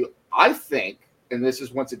honest with you, I think, and this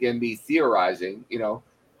is once again me theorizing,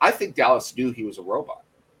 I think Dallas knew he was a robot.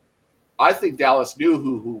 I think Dallas knew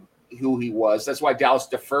who he was. That's why Dallas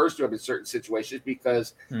defers to him in certain situations,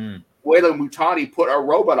 because Weyland-Yutani put a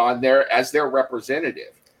robot on there as their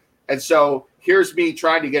representative. And so here's me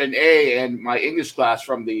trying to get an A in my English class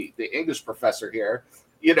from the English professor here,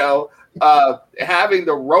 having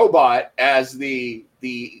the robot as the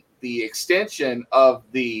extension of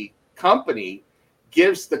the company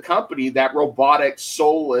gives the company that robotic,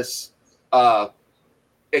 soulless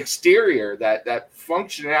exterior, that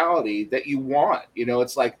functionality that you want.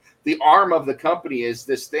 It's like the arm of the company is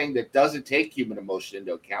this thing that doesn't take human emotion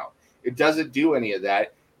into account. It doesn't do any of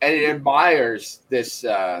that, and it admires this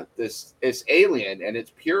alien and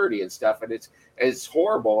its purity and stuff, and it's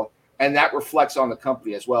horrible, and that reflects on the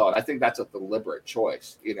company as well. And I think that's a deliberate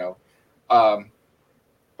choice,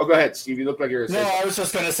 Oh, go ahead, Steve. You look like you're. No, I was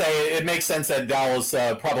just going to say it makes sense that Dallas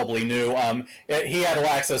probably knew. He had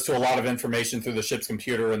access to a lot of information through the ship's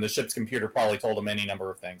computer, and the ship's computer probably told him any number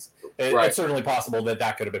of things. It's certainly possible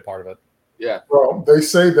that could have been part of it. Yeah. Well, they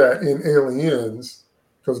say that in Aliens,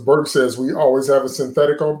 because Burke says we always have a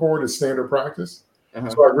synthetic on board as standard practice. Uh-huh.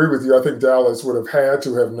 So I agree with you. I think Dallas would have had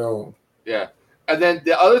to have known. Yeah. And then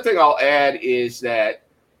the other thing I'll add is that,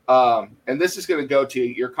 and this is going to go to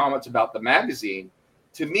your comments about the magazine.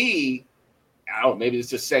 To me, I don't know, maybe it's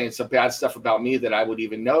just saying some bad stuff about me that I would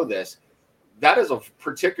even know this. That is a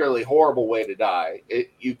particularly horrible way to die.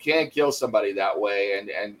 You can't kill somebody that way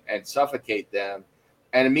and suffocate them.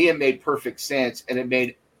 And to me, it made perfect sense. And it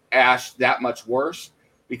made Ash that much worse,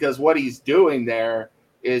 because what he's doing there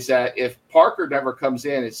is that if Parker never comes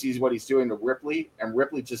in and sees what he's doing to Ripley, and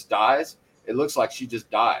Ripley just dies, it looks like she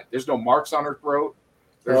just died. There's no marks on her throat.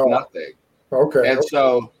 There's nothing. Okay. And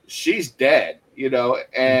so she's dead.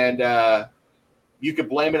 And you could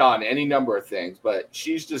blame it on any number of things, but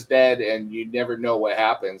she's just dead, and you never know what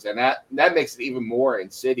happens, and that makes it even more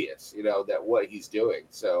insidious, that what he's doing.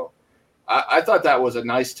 So I thought that was a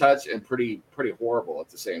nice touch and pretty horrible at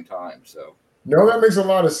the same time. So no, that makes a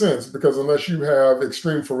lot of sense, because unless you have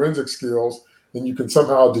extreme forensic skills, then you can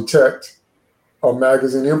somehow detect a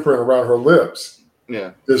magazine imprint around her lips.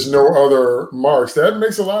 Yeah, there's no other marks. That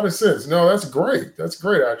makes a lot of sense. No, that's great. That's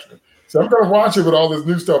great, actually. So I'm going to watch it with all this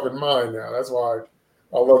new stuff in mind now. That's why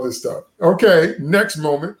I love this stuff. Okay, next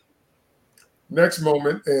moment. And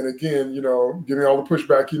again, give me all the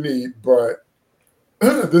pushback you need. But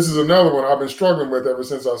this is another one I've been struggling with ever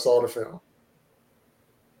since I saw the film.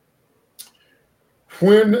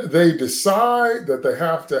 When they decide that they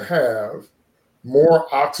have to have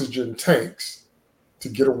more oxygen tanks to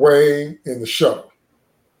get away in the shuttle,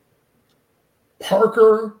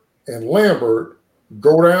 Parker and Lambert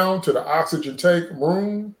go down to the oxygen tank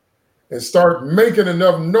room and start making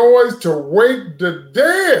enough noise to wake the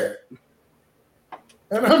dead.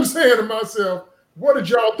 And I'm saying to myself, what did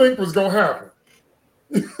y'all think was going to happen?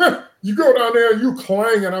 You go down there and you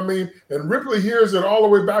clanging, and Ripley hears it all the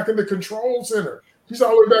way back in the control center. She's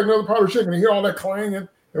all the way back in the other part of the ship, and you hear all that clanging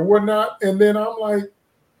and whatnot. And then I'm like,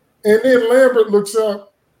 and then Lambert looks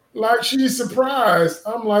up like she's surprised.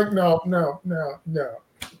 I'm like, no.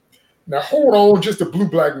 Now, hold on just a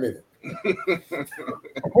blue-black minute.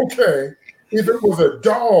 Okay, if it was a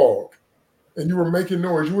dog and you were making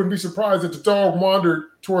noise, you wouldn't be surprised that the dog wandered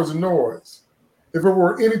towards the noise. If it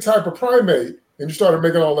were any type of primate and you started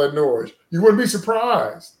making all that noise, you wouldn't be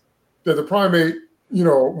surprised that the primate,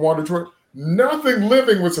 wandered toward. Nothing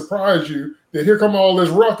living would surprise you that here come all this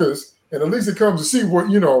ruckus, and at least it comes to see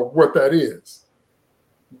what that is.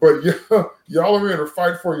 But y'all are in a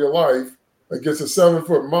fight for your life against a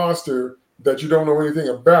 7-foot monster that you don't know anything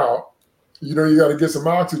about. You got to get some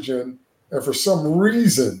oxygen, and for some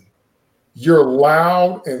reason, you're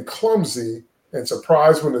loud and clumsy and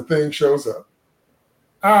surprised when the thing shows up.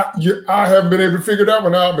 I haven't been able to figure that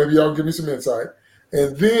one out. Maybe y'all give me some insight.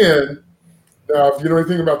 And then, now, if you know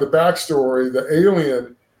anything about the backstory, the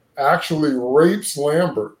alien actually rapes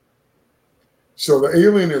Lambert. So the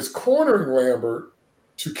alien is cornering Lambert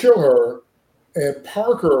to kill her, and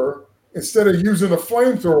Parker, instead of using a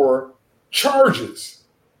flamethrower, charges.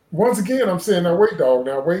 Once again, I'm saying, now wait, dog.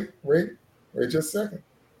 Now wait just a second.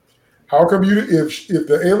 How come you, if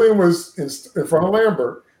the alien was in front of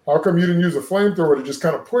Lambert, how come you didn't use a flamethrower to just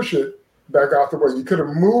kind of push it back out the way? You could have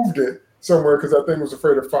moved it somewhere because that thing was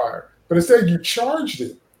afraid of fire. But instead, you charged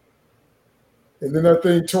it. And then that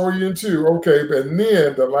thing tore you in two. Okay, and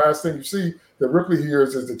then the last thing you see that Ripley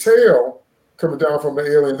hears is the tail coming down from the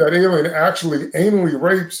alien. That alien actually anally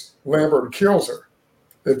rapes Lambert and kills her,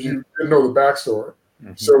 if you didn't know the backstory.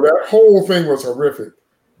 Mm-hmm. So that whole thing was horrific.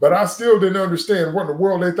 But I still didn't understand what in the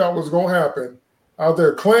world they thought was going to happen out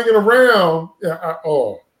there clanging around.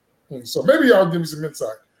 So maybe y'all give me some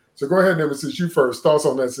insight. So go ahead, Nemesis, you first. Thoughts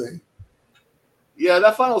on that scene? Yeah,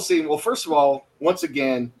 that final scene. Well, first of all, once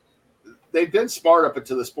again, they've been smart up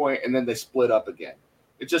until this point, and then they split up again.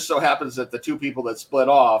 It just so happens that the two people that split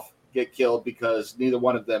off get killed because neither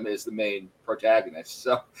one of them is the main protagonist.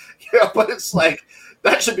 So, but it's like,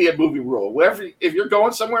 that should be a movie rule. If you're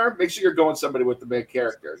going somewhere, make sure you're going somebody with the main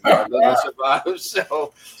character. Survive.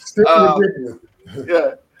 So,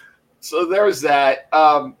 yeah. So there's that.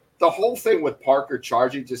 The whole thing with Parker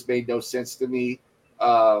charging just made no sense to me.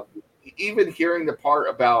 Even hearing the part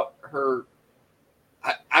about her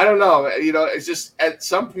I don't know. It's just at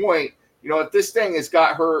some point, if this thing has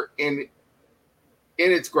got her in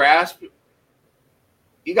its grasp,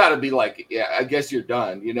 you got to be like, yeah, I guess you're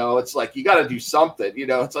done. It's like you got to do something.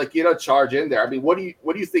 It's like you don't charge in there. I mean, what do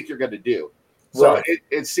you think you're going to do? So Right.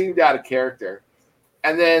 it seemed out of character.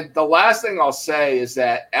 And then the last thing I'll say is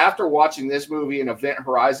that after watching this movie in Event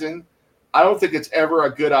Horizon, I don't think it's ever a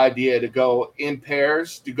good idea to go in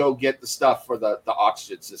pairs to go get the stuff for the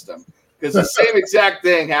oxygen system. Because the same exact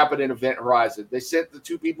thing happened in Event Horizon. They sent the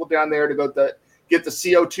two people down there to go get the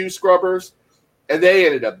CO2 scrubbers, and they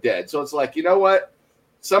ended up dead. So it's like, you know what?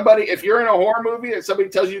 Somebody, if you're in a horror movie and somebody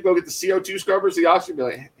tells you to go get the CO2 scrubbers, the oxygen, be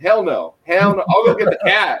like, hell no. I'll go get the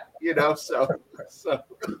cat, so.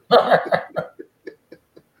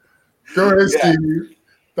 Go ahead, Yeah. Steve.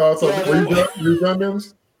 Thoughts on you done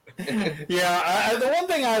Mims? Yeah, the one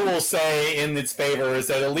thing I will say in its favor is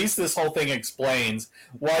that at least this whole thing explains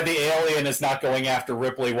why the alien is not going after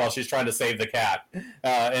Ripley while she's trying to save the cat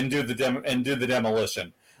and do the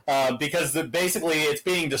demolition. Because basically it's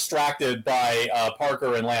being distracted by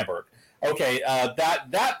Parker and Lambert. Okay,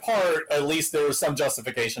 that part at least there was some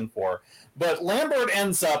justification for, but Lambert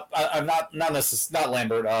ends up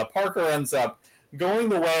Parker ends up going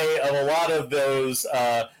the way of a lot of those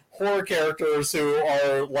horror characters who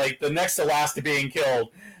are like the next to last to being killed,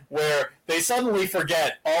 where they suddenly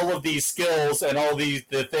forget all of these skills and all the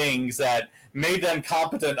things that made them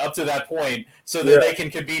competent up to that point so that they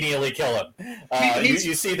can conveniently kill him. You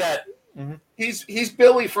see that? Mm-hmm. He's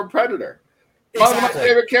Billy from Predator. One of my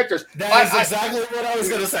favorite characters. That is exactly what I was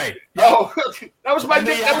going to say. Yeah. Oh, that was my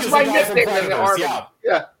nickname in the Army.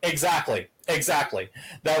 Yeah, exactly.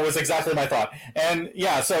 That was exactly my thought. And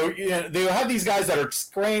yeah, so they have these guys that are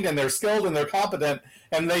trained and they're skilled and they're competent,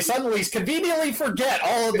 and they suddenly conveniently forget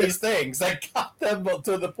all of these things that got them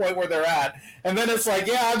to the point where they're at. And then it's like,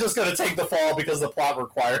 yeah, I'm just going to take the fall because the plot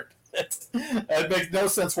required it. It makes no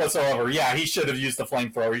sense whatsoever. Yeah, he should have used the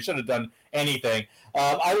flamethrower. He should have done anything.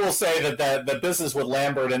 I will say that the business with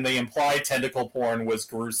Lambert and the implied tentacle porn was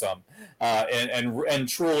gruesome and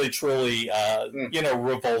truly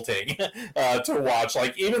revolting to watch.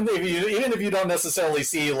 Like even if you don't necessarily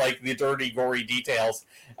see like the dirty, gory details,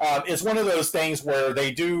 it's one of those things where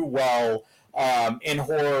they do well in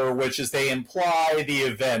horror, which is they imply the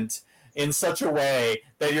event in such a way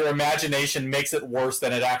that your imagination makes it worse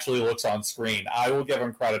than it actually looks on screen. I will give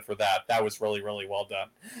them credit for that. That was really, really well done.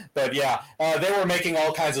 But yeah, they were making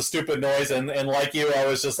all kinds of stupid noise, and like you, I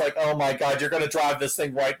was just like, oh my God, you're going to drive this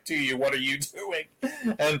thing right to you. What are you doing?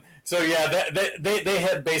 And so yeah, they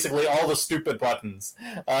had basically all the stupid buttons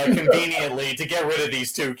conveniently to get rid of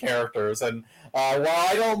these two characters. And while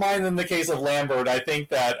I don't mind in the case of Lambert, I think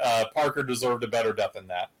that Parker deserved a better death than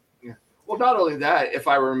that. Well, not only that, if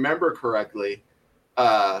I remember correctly,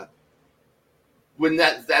 when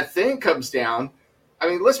that thing comes down, I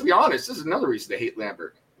mean, let's be honest, this is another reason to hate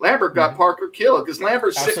Lambert. Lambert got Parker killed because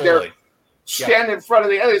Lambert's sitting there standing in front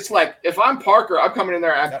of the other. It's like, if I'm Parker, I'm coming in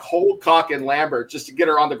there and cold cocking Lambert just to get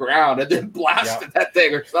her on the ground and then blasting that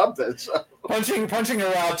thing or something. So. Punching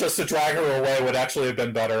her out just to drag her away would actually have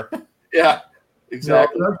been better. Yeah,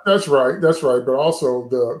 exactly. No, that's right. But also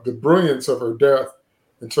the brilliance of her death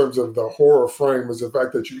in terms of the horror frame is the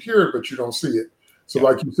fact that you hear it, but you don't see it. So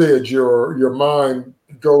like you said, your mind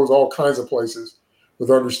goes all kinds of places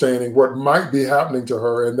with understanding what might be happening to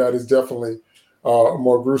her. And that is definitely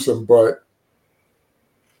more gruesome, but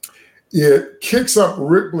it kicks up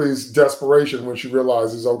Ripley's desperation when she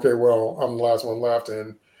realizes, okay, well, I'm the last one left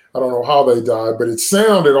and I don't know how they died, but it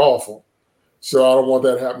sounded awful. So I don't want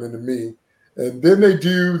that happening to me. And then they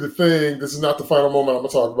do the thing, this is not the final moment I'm gonna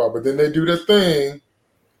talk about, but then they do the thing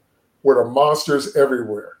where the monsters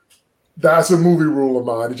everywhere. That's a movie rule of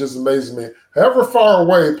mine. It just amazes me. However far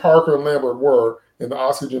away Parker and Lambert were in the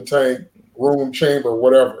oxygen tank, room, chamber,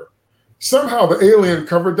 whatever, somehow the alien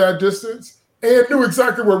covered that distance and knew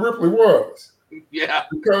exactly where Ripley was. Yeah.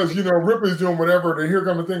 Because, Ripley's doing whatever, and here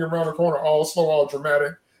comes the thing around the corner, all slow, all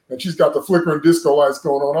dramatic, and she's got the flickering disco lights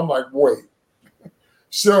going on. I'm like, wait.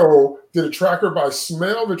 So did it track her by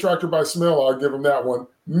smell? The tracker by smell, I'll give him that one.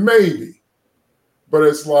 Maybe. But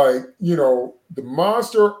it's like, the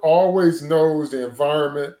monster always knows the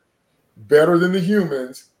environment better than the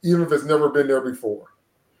humans, even if it's never been there before.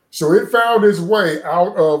 So it found its way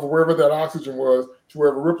out of wherever that oxygen was to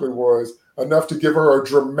wherever Ripley was, enough to give her a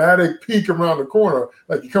dramatic peek around the corner.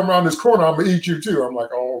 Like, you come around this corner, I'm going to eat you too. I'm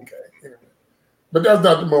like, oh, okay. But that's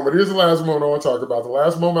not the moment. Here's the last moment I want to talk about. The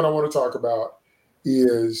last moment I want to talk about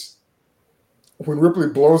is when Ripley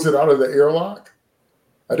blows it out of the airlock.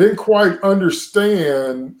 I didn't quite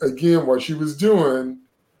understand, again, what she was doing,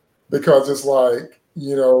 because it's like,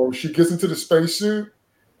 she gets into the spacesuit,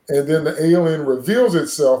 and then the alien reveals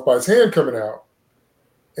itself by its hand coming out.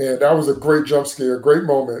 And that was a great jump scare, great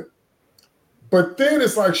moment. But then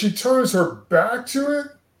it's like she turns her back to it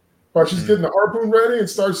while she's getting the harpoon ready and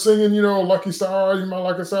starts singing, Lucky Star, you my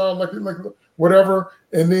lucky star, lucky, whatever.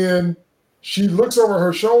 And then she looks over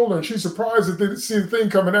her shoulder and she's surprised that they didn't see the thing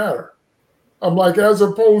coming at her. I'm like, as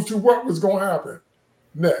opposed to what was going to happen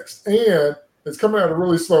next. And it's coming at her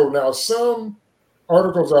really slow. Now, some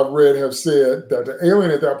articles I've read have said that the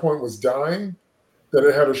alien at that point was dying, that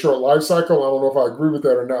it had a short life cycle. I don't know if I agree with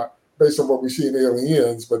that or not, based on what we see in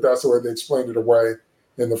Aliens, but that's the way they explained it away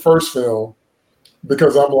in the first film.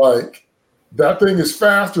 Because I'm like, that thing is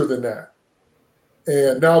faster than that.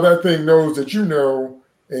 And now that thing knows that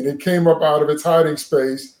and it came up out of its hiding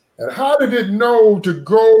space. And how did it know to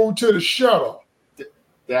go to the shuttle?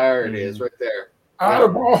 There it is, right there. Out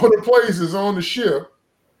of all the places on the ship,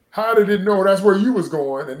 how did it know that's where you was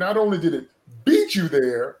going? And not only did it beat you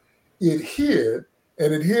there, it hid,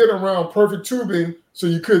 and it hid around perfect tubing so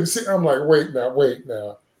you couldn't see. I'm like, wait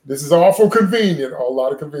now. This is awful convenient, a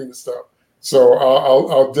lot of convenient stuff. So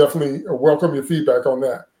I'll definitely welcome your feedback on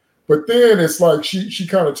that. But then it's like she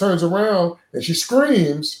kind of turns around and she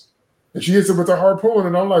screams and she hits it with a harpoon.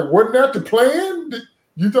 And I'm like, wasn't that the plan?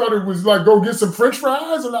 You thought it was like, go get some French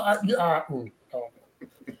fries? And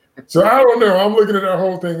so I don't know. I'm looking at that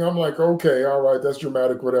whole thing. I'm like, okay, all right, that's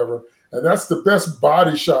dramatic, whatever. And that's the best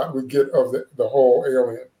body shot we get of the whole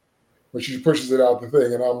alien when she pushes it out the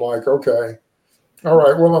thing. And I'm like, okay, all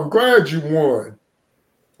right, well, I'm glad you won.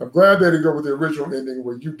 I'm glad they didn't go with the original ending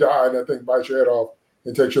where you die and that thing bites your head off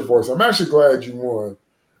and takes your voice. I'm actually glad you won.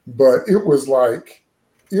 But it was like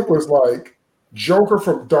Joker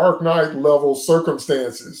from Dark Knight level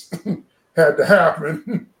circumstances had to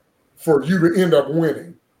happen for you to end up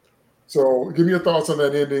winning. So give me your thoughts on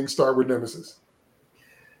that ending. Start with Nemesis.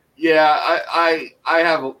 Yeah, I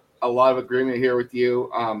have a lot of agreement here with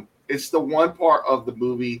you. It's the one part of the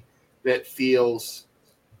movie that feels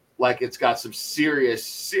like it's got some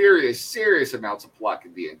serious amounts of plot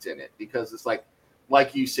convenience in it, because it's like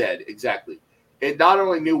you said, exactly. It not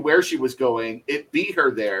only knew where she was going, it beat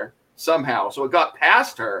her there somehow. So it got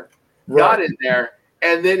past her, got in there,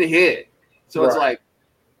 and then hid. So it's like,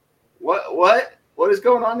 what is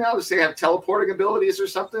going on now? Does they have teleporting abilities or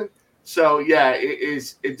something? So yeah,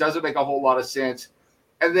 it doesn't make a whole lot of sense.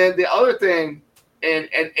 And then the other thing, and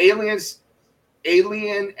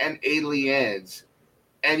Alien and Aliens,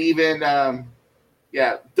 and even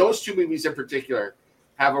those two movies in particular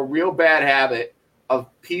have a real bad habit of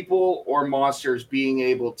people or monsters being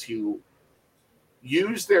able to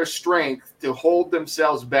use their strength to hold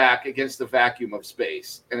themselves back against the vacuum of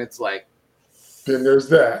space. And it's like, then there's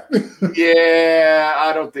that. Yeah,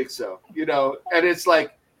 I don't think so. And it's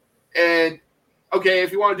like, and okay,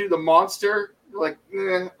 if you want to do the monster, like,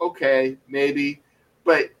 okay, maybe.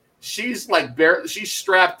 But she's like, she's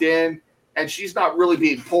strapped in and she's not really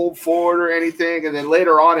being pulled forward or anything. And then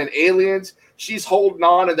later on in Aliens, she's holding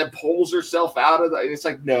on and then pulls herself out of and it's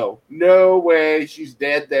like, no way, she's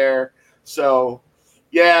dead there. So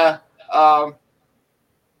yeah,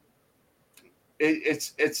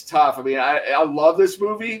 it's tough. I mean, I love this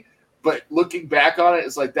movie, but looking back on it,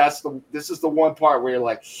 it's like this is the one part where you're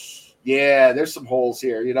like, yeah, there's some holes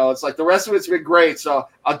here. It's like the rest of it's been great, so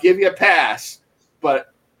I'll give you a pass.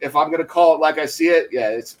 But if I'm gonna call it like I see it,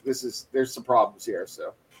 yeah, there's some problems here.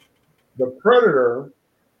 So the Predator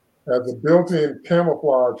has a built-in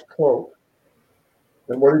camouflage cloak,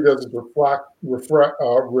 and what he does is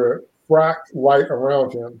refract light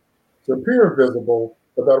around him to appear invisible,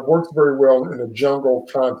 but that works very well in a jungle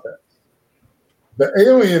context. The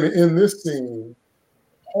alien in this scene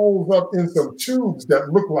holds up in some tubes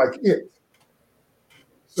that look like it.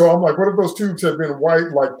 So I'm like, what if those tubes had been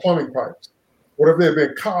white like plumbing pipes? What if they had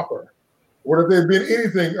been copper? What if they had been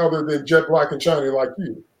anything other than jet black and shiny like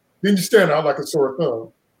you? Then you stand out like a sore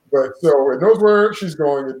thumb. But so it knows where she's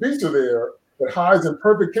going. It beats her there. It hides in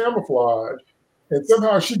perfect camouflage. And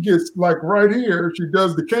somehow she gets like right here. She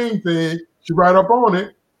does the cane thing. She right up on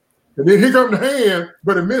it. And then here comes the hand,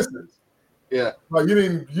 but it misses. Yeah. Like you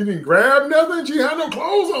didn't grab nothing. She had no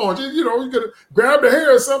clothes on. You could have grabbed the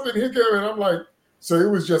hair or something. Here came, and I'm like, so it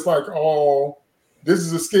was just like, this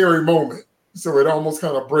is a scary moment. So it almost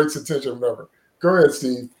kind of breaks the tension, whatever. Go ahead,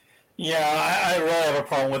 Steve. Yeah, I really have a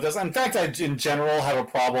problem with this. In fact, I in general have a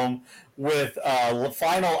problem with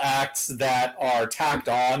final acts that are tacked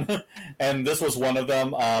on, and this was one of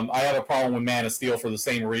them. I have a problem with Man of Steel for the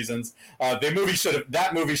same reasons. That movie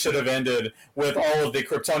should have ended with all of the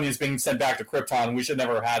Kryptonians being sent back to Krypton. We should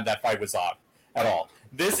never have had that fight with Zod at all.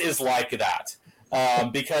 This is like that.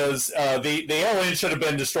 because the alien should have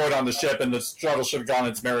been destroyed on the ship, and the shuttle should have gone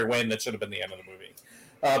its merry way, and that should have been the end of the movie.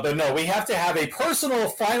 But no, we have to have a personal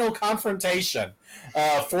final confrontation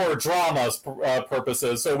for drama's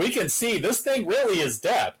purposes, so we can see this thing really is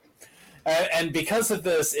dead. And because of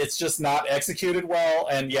this, it's just not executed well,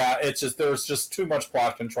 and yeah, it's just there's just too much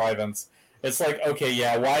plot contrivance. It's like, okay,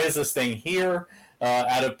 yeah, why is this thing here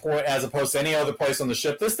at a point as opposed to any other place on the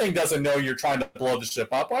ship? This thing doesn't know you're trying to blow the ship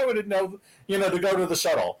up. Why would it know, to go to the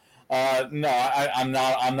shuttle? No, I'm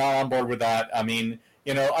not on board with that. I mean,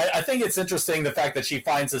 I think it's interesting the fact that she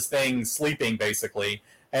finds this thing sleeping basically,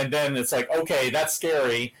 and then it's like, okay, that's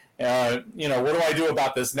scary. What do I do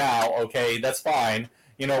about this now? Okay, that's fine.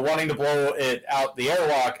 Wanting to blow it out the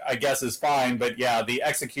airlock, I guess, is fine, but yeah, the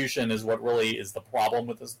execution is what really is the problem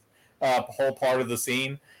with this whole part of the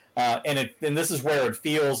scene, and this is where it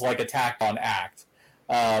feels like a tacked on act,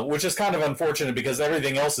 which is kind of unfortunate because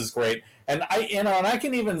everything else is great, and I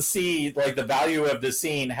can even see like the value of the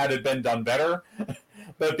scene had it been done better,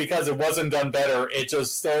 but because it wasn't done better, it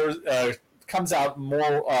just comes out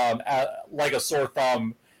more like a sore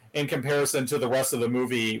thumb in comparison to the rest of the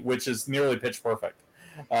movie, which is nearly pitch perfect.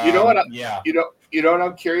 You know what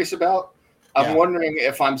I'm curious about? I'm wondering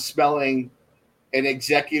if I'm smelling an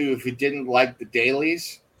executive who didn't like the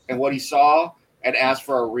dailies and what he saw and asked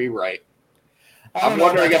for a rewrite. I'm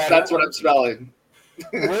wondering if that's what I'm smelling.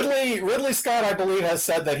 Ridley Scott, I believe, has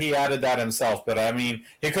said that he added that himself, but I mean,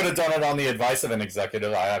 he could have done it on the advice of an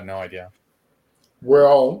executive. I have no idea.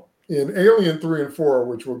 Well, in Alien 3 and 4,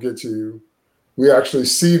 which we'll get to, we actually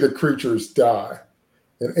see the creatures die.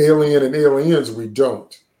 In Alien and Aliens, we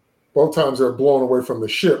don't. Both times they're blown away from the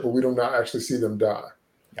ship, but we do not actually see them die.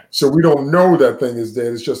 Yeah. So we don't know that thing is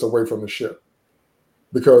dead. It's just away from the ship.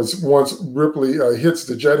 Because once Ripley hits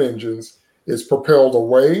the jet engines, it's propelled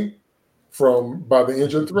away by the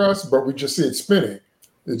engine thrust, but we just see it spinning.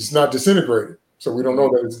 It's not disintegrated. So we don't know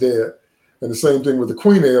that it's dead. And the same thing with the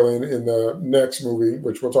Queen alien in the next movie,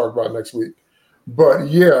 which we'll talk about next week. But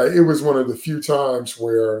yeah, it was one of the few times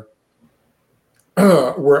where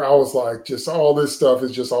I was like, just all this stuff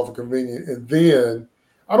is just awful convenient. And then,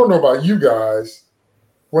 I don't know about you guys,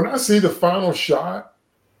 when I see the final shot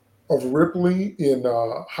of Ripley in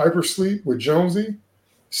hypersleep with Jonesy,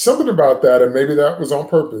 something about that, and maybe that was on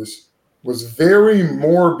purpose, was very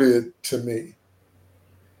morbid to me.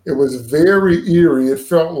 It was very eerie. It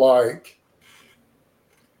felt like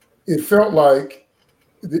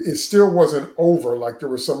it still wasn't over, like there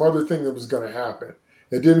was some other thing that was going to happen.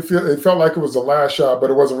 It felt like it was the last shot,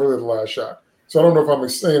 but it wasn't really the last shot. So I don't know if I'm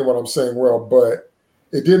saying what I'm saying well, but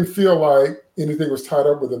it didn't feel like anything was tied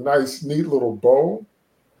up with a nice, neat little bow.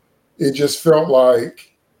 It just felt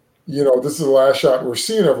like, this is the last shot we're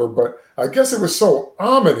seeing of her. But I guess it was so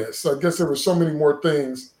ominous. I guess there were so many more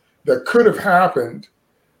things that could have happened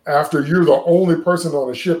after you're the only person on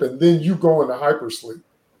the ship and then you go into hypersleep.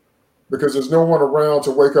 Because there's no one around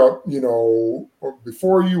to wake up, or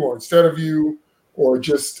before you or instead of you. Or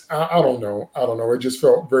just, I don't know. It just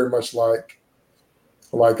felt very much like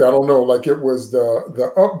I don't know, like it was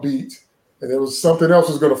the upbeat and it was something else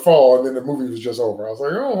was going to fall and then the movie was just over. I was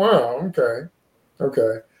like, oh, wow,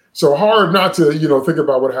 okay. So hard not to, think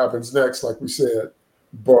about what happens next, like we said.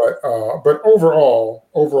 But overall,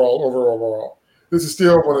 this is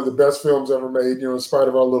still one of the best films ever made, in spite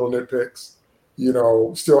of our little nitpicks.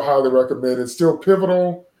 Still highly recommended, still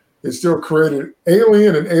pivotal. It still created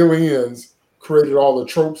Alien and Aliens. Created all the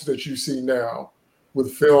tropes that you see now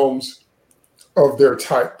with films of their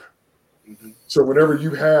type. Mm-hmm. So whenever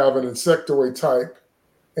you have an insectoid type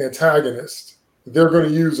antagonist, they're going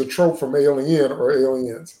to use a trope from Alien or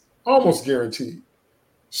Aliens, almost guaranteed.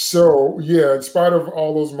 So yeah, in spite of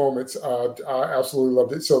all those moments, I absolutely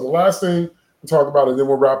loved it. So the last thing we'll talk about, and then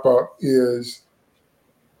we'll wrap up, is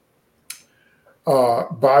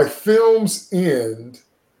by film's end,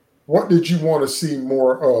 what did you want to see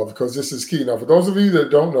more of? Because this is key. Now, for those of you that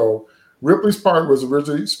don't know, Ripley's part was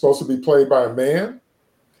originally supposed to be played by a man,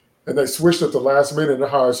 and they switched at the last minute to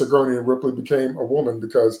hire Sigourney, and Ripley became a woman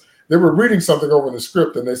because they were reading something over in the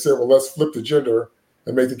script, and they said, well, let's flip the gender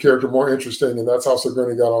and make the character more interesting, and that's how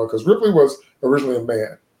Sigourney got on, because Ripley was originally a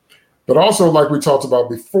man. But also, like we talked about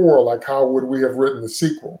before, like how would we have written the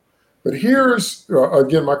sequel? But here's,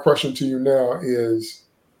 again, my question to you now is,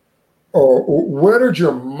 where did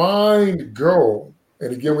your mind go?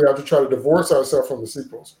 And again, we have to try to divorce ourselves from the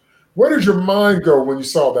sequels. Where did your mind go when you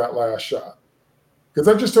saw that last shot? Because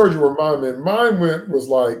I just told you where mine was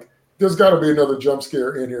like, there's got to be another jump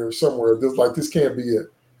scare in here somewhere. This can't be it.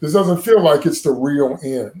 This doesn't feel like it's the real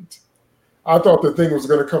end. I thought the thing was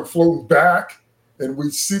going to come floating back, and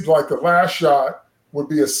we'd see like the last shot would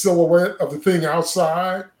be a silhouette of the thing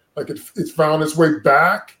outside, like it's found its way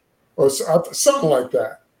back, or something like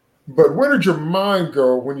that. But where did your mind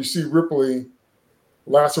go when you see Ripley,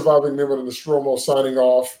 last surviving member of the Nostromo, signing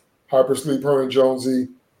off, hypersleep, her and Jonesy,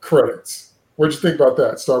 credits? What'd you think about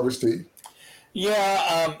that? Start with Steve.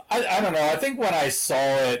 Yeah, I don't know. I think when I saw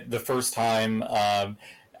it the first time,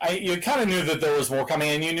 you kind of knew that there was more coming,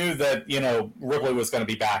 and you knew that, Ripley was going to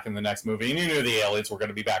be back in the next movie, and you knew the aliens were going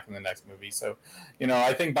to be back in the next movie. So,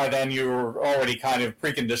 I think by then you were already kind of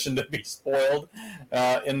preconditioned to be spoiled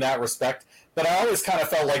in that respect. But I always kind of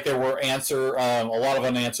felt like there were a lot of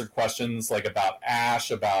unanswered questions, like about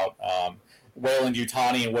Ash, about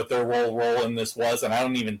Weyland-Yutani and what their role in this was, and I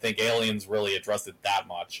don't even think Aliens really addressed it that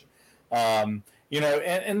much. And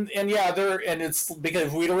it's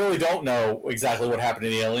because we really don't know exactly what happened to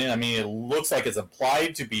the alien. I mean, it looks like it's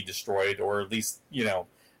implied to be destroyed, or at least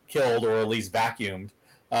killed, or at least vacuumed.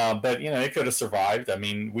 But it could have survived. I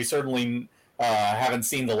mean, we certainly haven't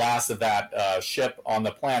seen the last of that ship on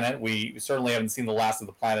the planet. We certainly haven't seen the last of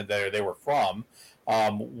the planet that they were from.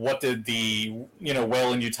 What did the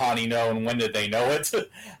Weyland-Yutani know, and when did they know it?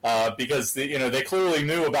 Because they clearly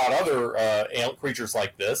knew about other creatures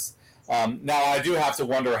like this. Now, I do have to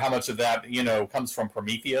wonder how much of that, comes from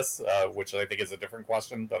Prometheus, which I think is a different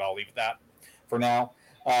question, but I'll leave that for now.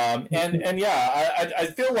 I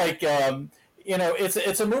feel like,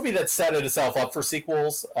 it's a movie that set itself up for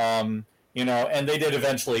sequels, and they did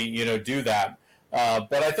eventually, do that.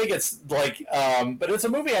 But I think it's like, but it's a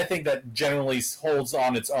movie I think that generally holds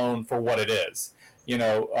on its own for what it is.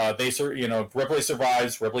 Ripley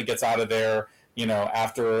survives, Ripley gets out of there,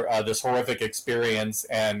 after this horrific experience,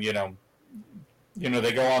 and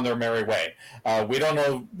they go on their merry way. We don't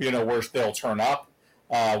know where they'll turn up.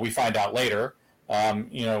 We find out later,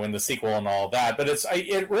 in the sequel and all of that. But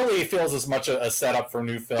it really feels as much a setup for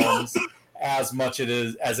new films as much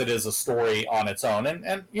as it is a story on its own.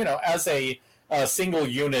 And as a single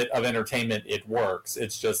unit of entertainment, it works.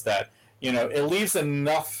 It's just that it leaves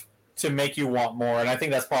enough to make you want more, and I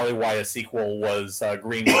think that's probably why a sequel was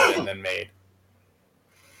greenlit and then made.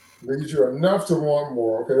 Leaves you enough to want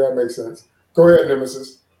more. Okay, that makes sense. Go ahead,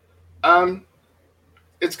 Nemesis.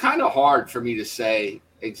 It's kind of hard for me to say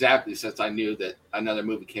exactly, since I knew that another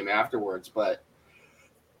movie came afterwards. But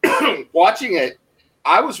watching it,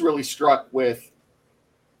 I was really struck with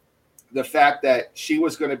the fact that she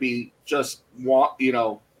was going to be just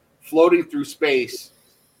floating through space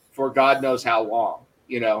for God knows how long,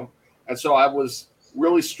 And so I was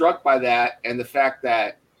really struck by that, and the fact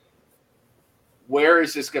that, where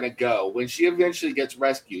is this going to go when she eventually gets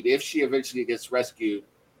rescued? If she eventually gets rescued,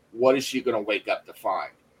 what is she going to wake up to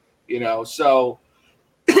find? So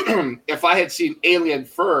if I had seen Alien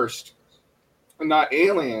first, and not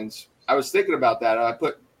Aliens, I was thinking about that. And I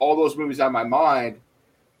put all those movies on my mind.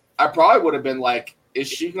 I probably would have been like, is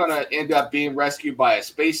she going to end up being rescued by a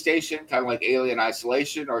space station, kind of like Alien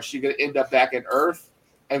Isolation, or is she going to end up back in Earth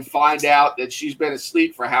and find out that she's been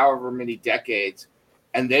asleep for however many decades,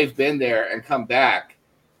 and they've been there and come back,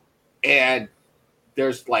 and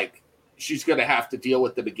there's she's going to have to deal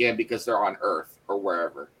with them again because they're on Earth or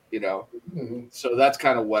wherever, Mm-hmm. So that's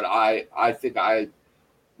kind of what I think I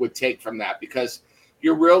would take from that, because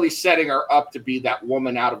you're really setting her up to be that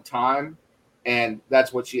woman out of time, and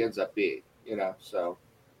that's what she ends up being, so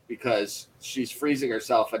because she's freezing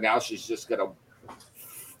herself and now she's just going to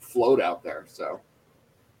float out there. So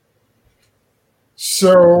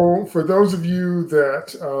for those of you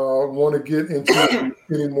that want to get into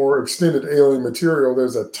any more extended Alien material,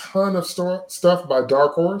 there's a ton of stuff by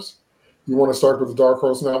Dark Horse. You want to start with the Dark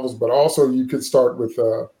Horse novels, but also you could start with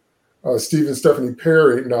Steve and Stephanie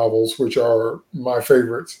Perry novels, which are my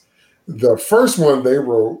favorites. The first one they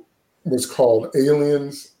wrote was called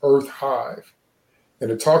Aliens Earth Hive.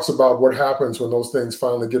 And it talks about what happens when those things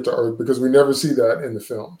finally get to Earth, because we never see that in the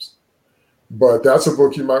films. But that's a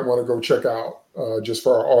book you might want to go check out just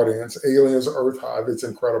for our audience. Aliens Earth Hive. It's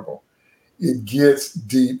incredible. It gets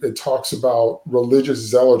deep. It talks about religious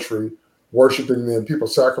zealotry, worshiping them, people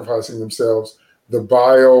sacrificing themselves, the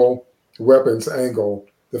bio-weapons angle,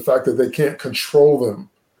 the fact that they can't control them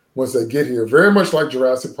once they get here. Very much like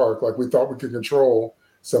Jurassic Park, like we thought we could control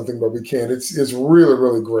something, but we can't. It's really,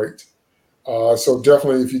 really great. So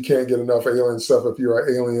definitely, if you can't get enough alien stuff, if you're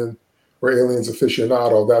an alien or aliens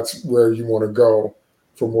aficionado, that's where you want to go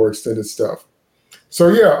for more extended stuff. So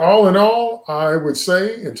yeah, all in all, I would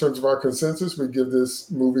say in terms of our consensus, we give this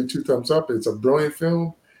movie 2 thumbs up. It's a brilliant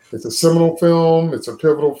film. It's a seminal film. It's a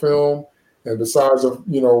pivotal film. And besides of,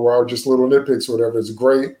 our just little nitpicks or whatever, it's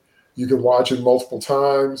great. You can watch it multiple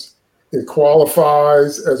times. It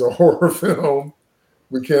qualifies as a horror film.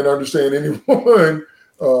 We can't understand anyone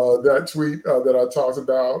that tweet that I talked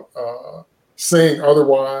about saying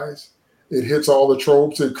otherwise. It hits all the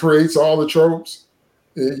tropes. It creates all the tropes.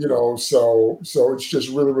 So it's just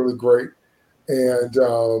really, really great.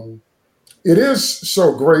 And it is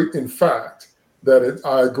so great, in fact, that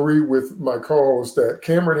I agree with my co-host that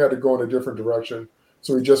Cameron had to go in a different direction,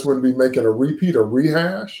 so he just wouldn't be making a repeat or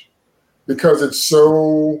rehash, because it's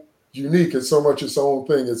so unique. It's so much its own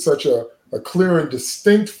thing. It's such a clear and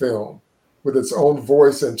distinct film with its own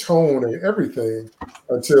voice and tone and everything,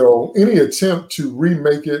 until any attempt to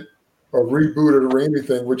remake it or reboot it or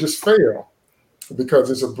anything would just fail, because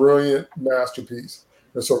it's a brilliant masterpiece.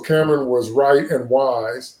 And so Cameron was right and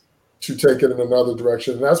wise to take it in another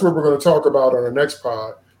direction. And that's what we're going to talk about on our next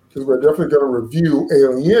pod, because we're definitely going to review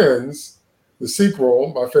Aliens, the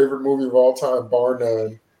sequel, my favorite movie of all time, bar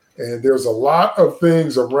none. And there's a lot of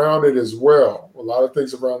things around it as well, a lot of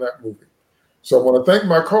things around that movie. So I want to thank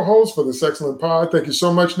my co-host for this excellent pod. Thank you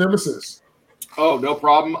so much, Nemesis. Oh, no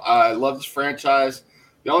problem. I love this franchise.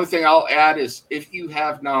 The only thing I'll add is, if you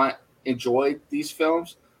have not enjoyed these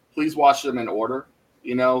films, please watch them in order.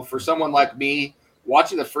 For someone like me,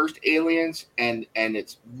 watching the first Aliens and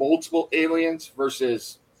it's multiple aliens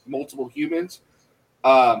versus multiple humans,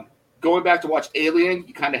 going back to watch Alien,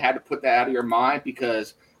 you kind of had to put that out of your mind,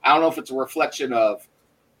 because I don't know if it's a reflection of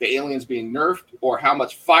the aliens being nerfed or how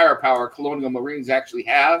much firepower Colonial Marines actually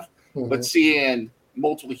have. Mm-hmm. But seeing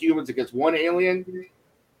multiple humans against one alien,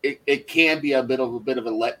 it can be a bit of a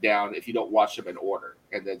letdown if you don't watch them in order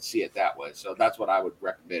and then see it that way. So that's what I would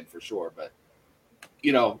recommend for sure. But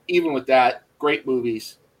even with that, great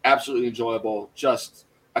movies, absolutely enjoyable, just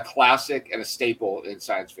a classic and a staple in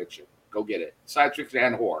science fiction. Go get it. Science fiction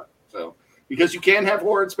and horror. So, because you can have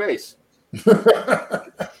horror in space.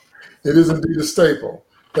 It is indeed a staple.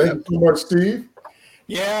 Thank you so much, Steve.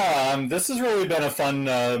 Yeah, this has really been a fun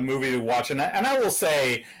movie to watch. And I will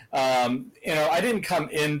say, I didn't come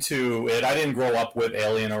into it. I didn't grow up with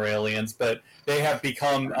Alien or Aliens, but they have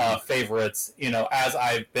become favorites, as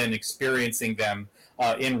I've been experiencing them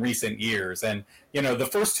in recent years. And, the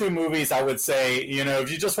first two movies, I would say,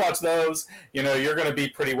 if you just watch those, you're going to be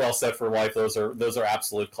pretty well set for life. Those are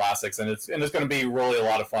absolute classics, and it's going to be really a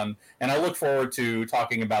lot of fun. And I look forward to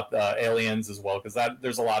talking about Aliens as well, because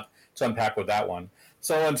there's a lot to unpack with that one.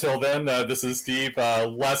 So until then, this is Steve,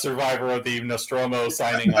 last survivor of the Nostromo,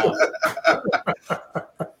 signing off.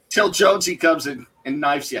 Till Jonesy comes in and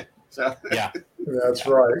knifes you. So yeah, that's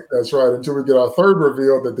right. That's right. Until we get our third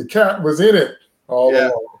reveal that the cat was in it all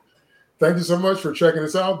along. Thank you so much for checking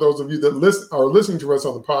us out. Those of you that are listening to us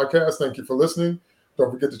on the podcast, thank you for listening.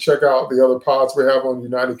 Don't forget to check out the other pods we have on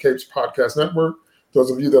United Capes Podcast Network. Those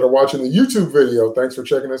of you that are watching the YouTube video, thanks for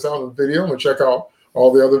checking us out on the video, and check out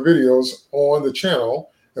all the other videos on the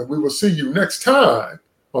channel. And we will see you next time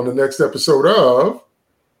on the next episode of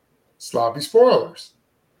Sloppy Spoilers.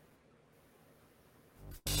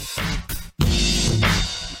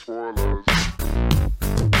 Spoilers.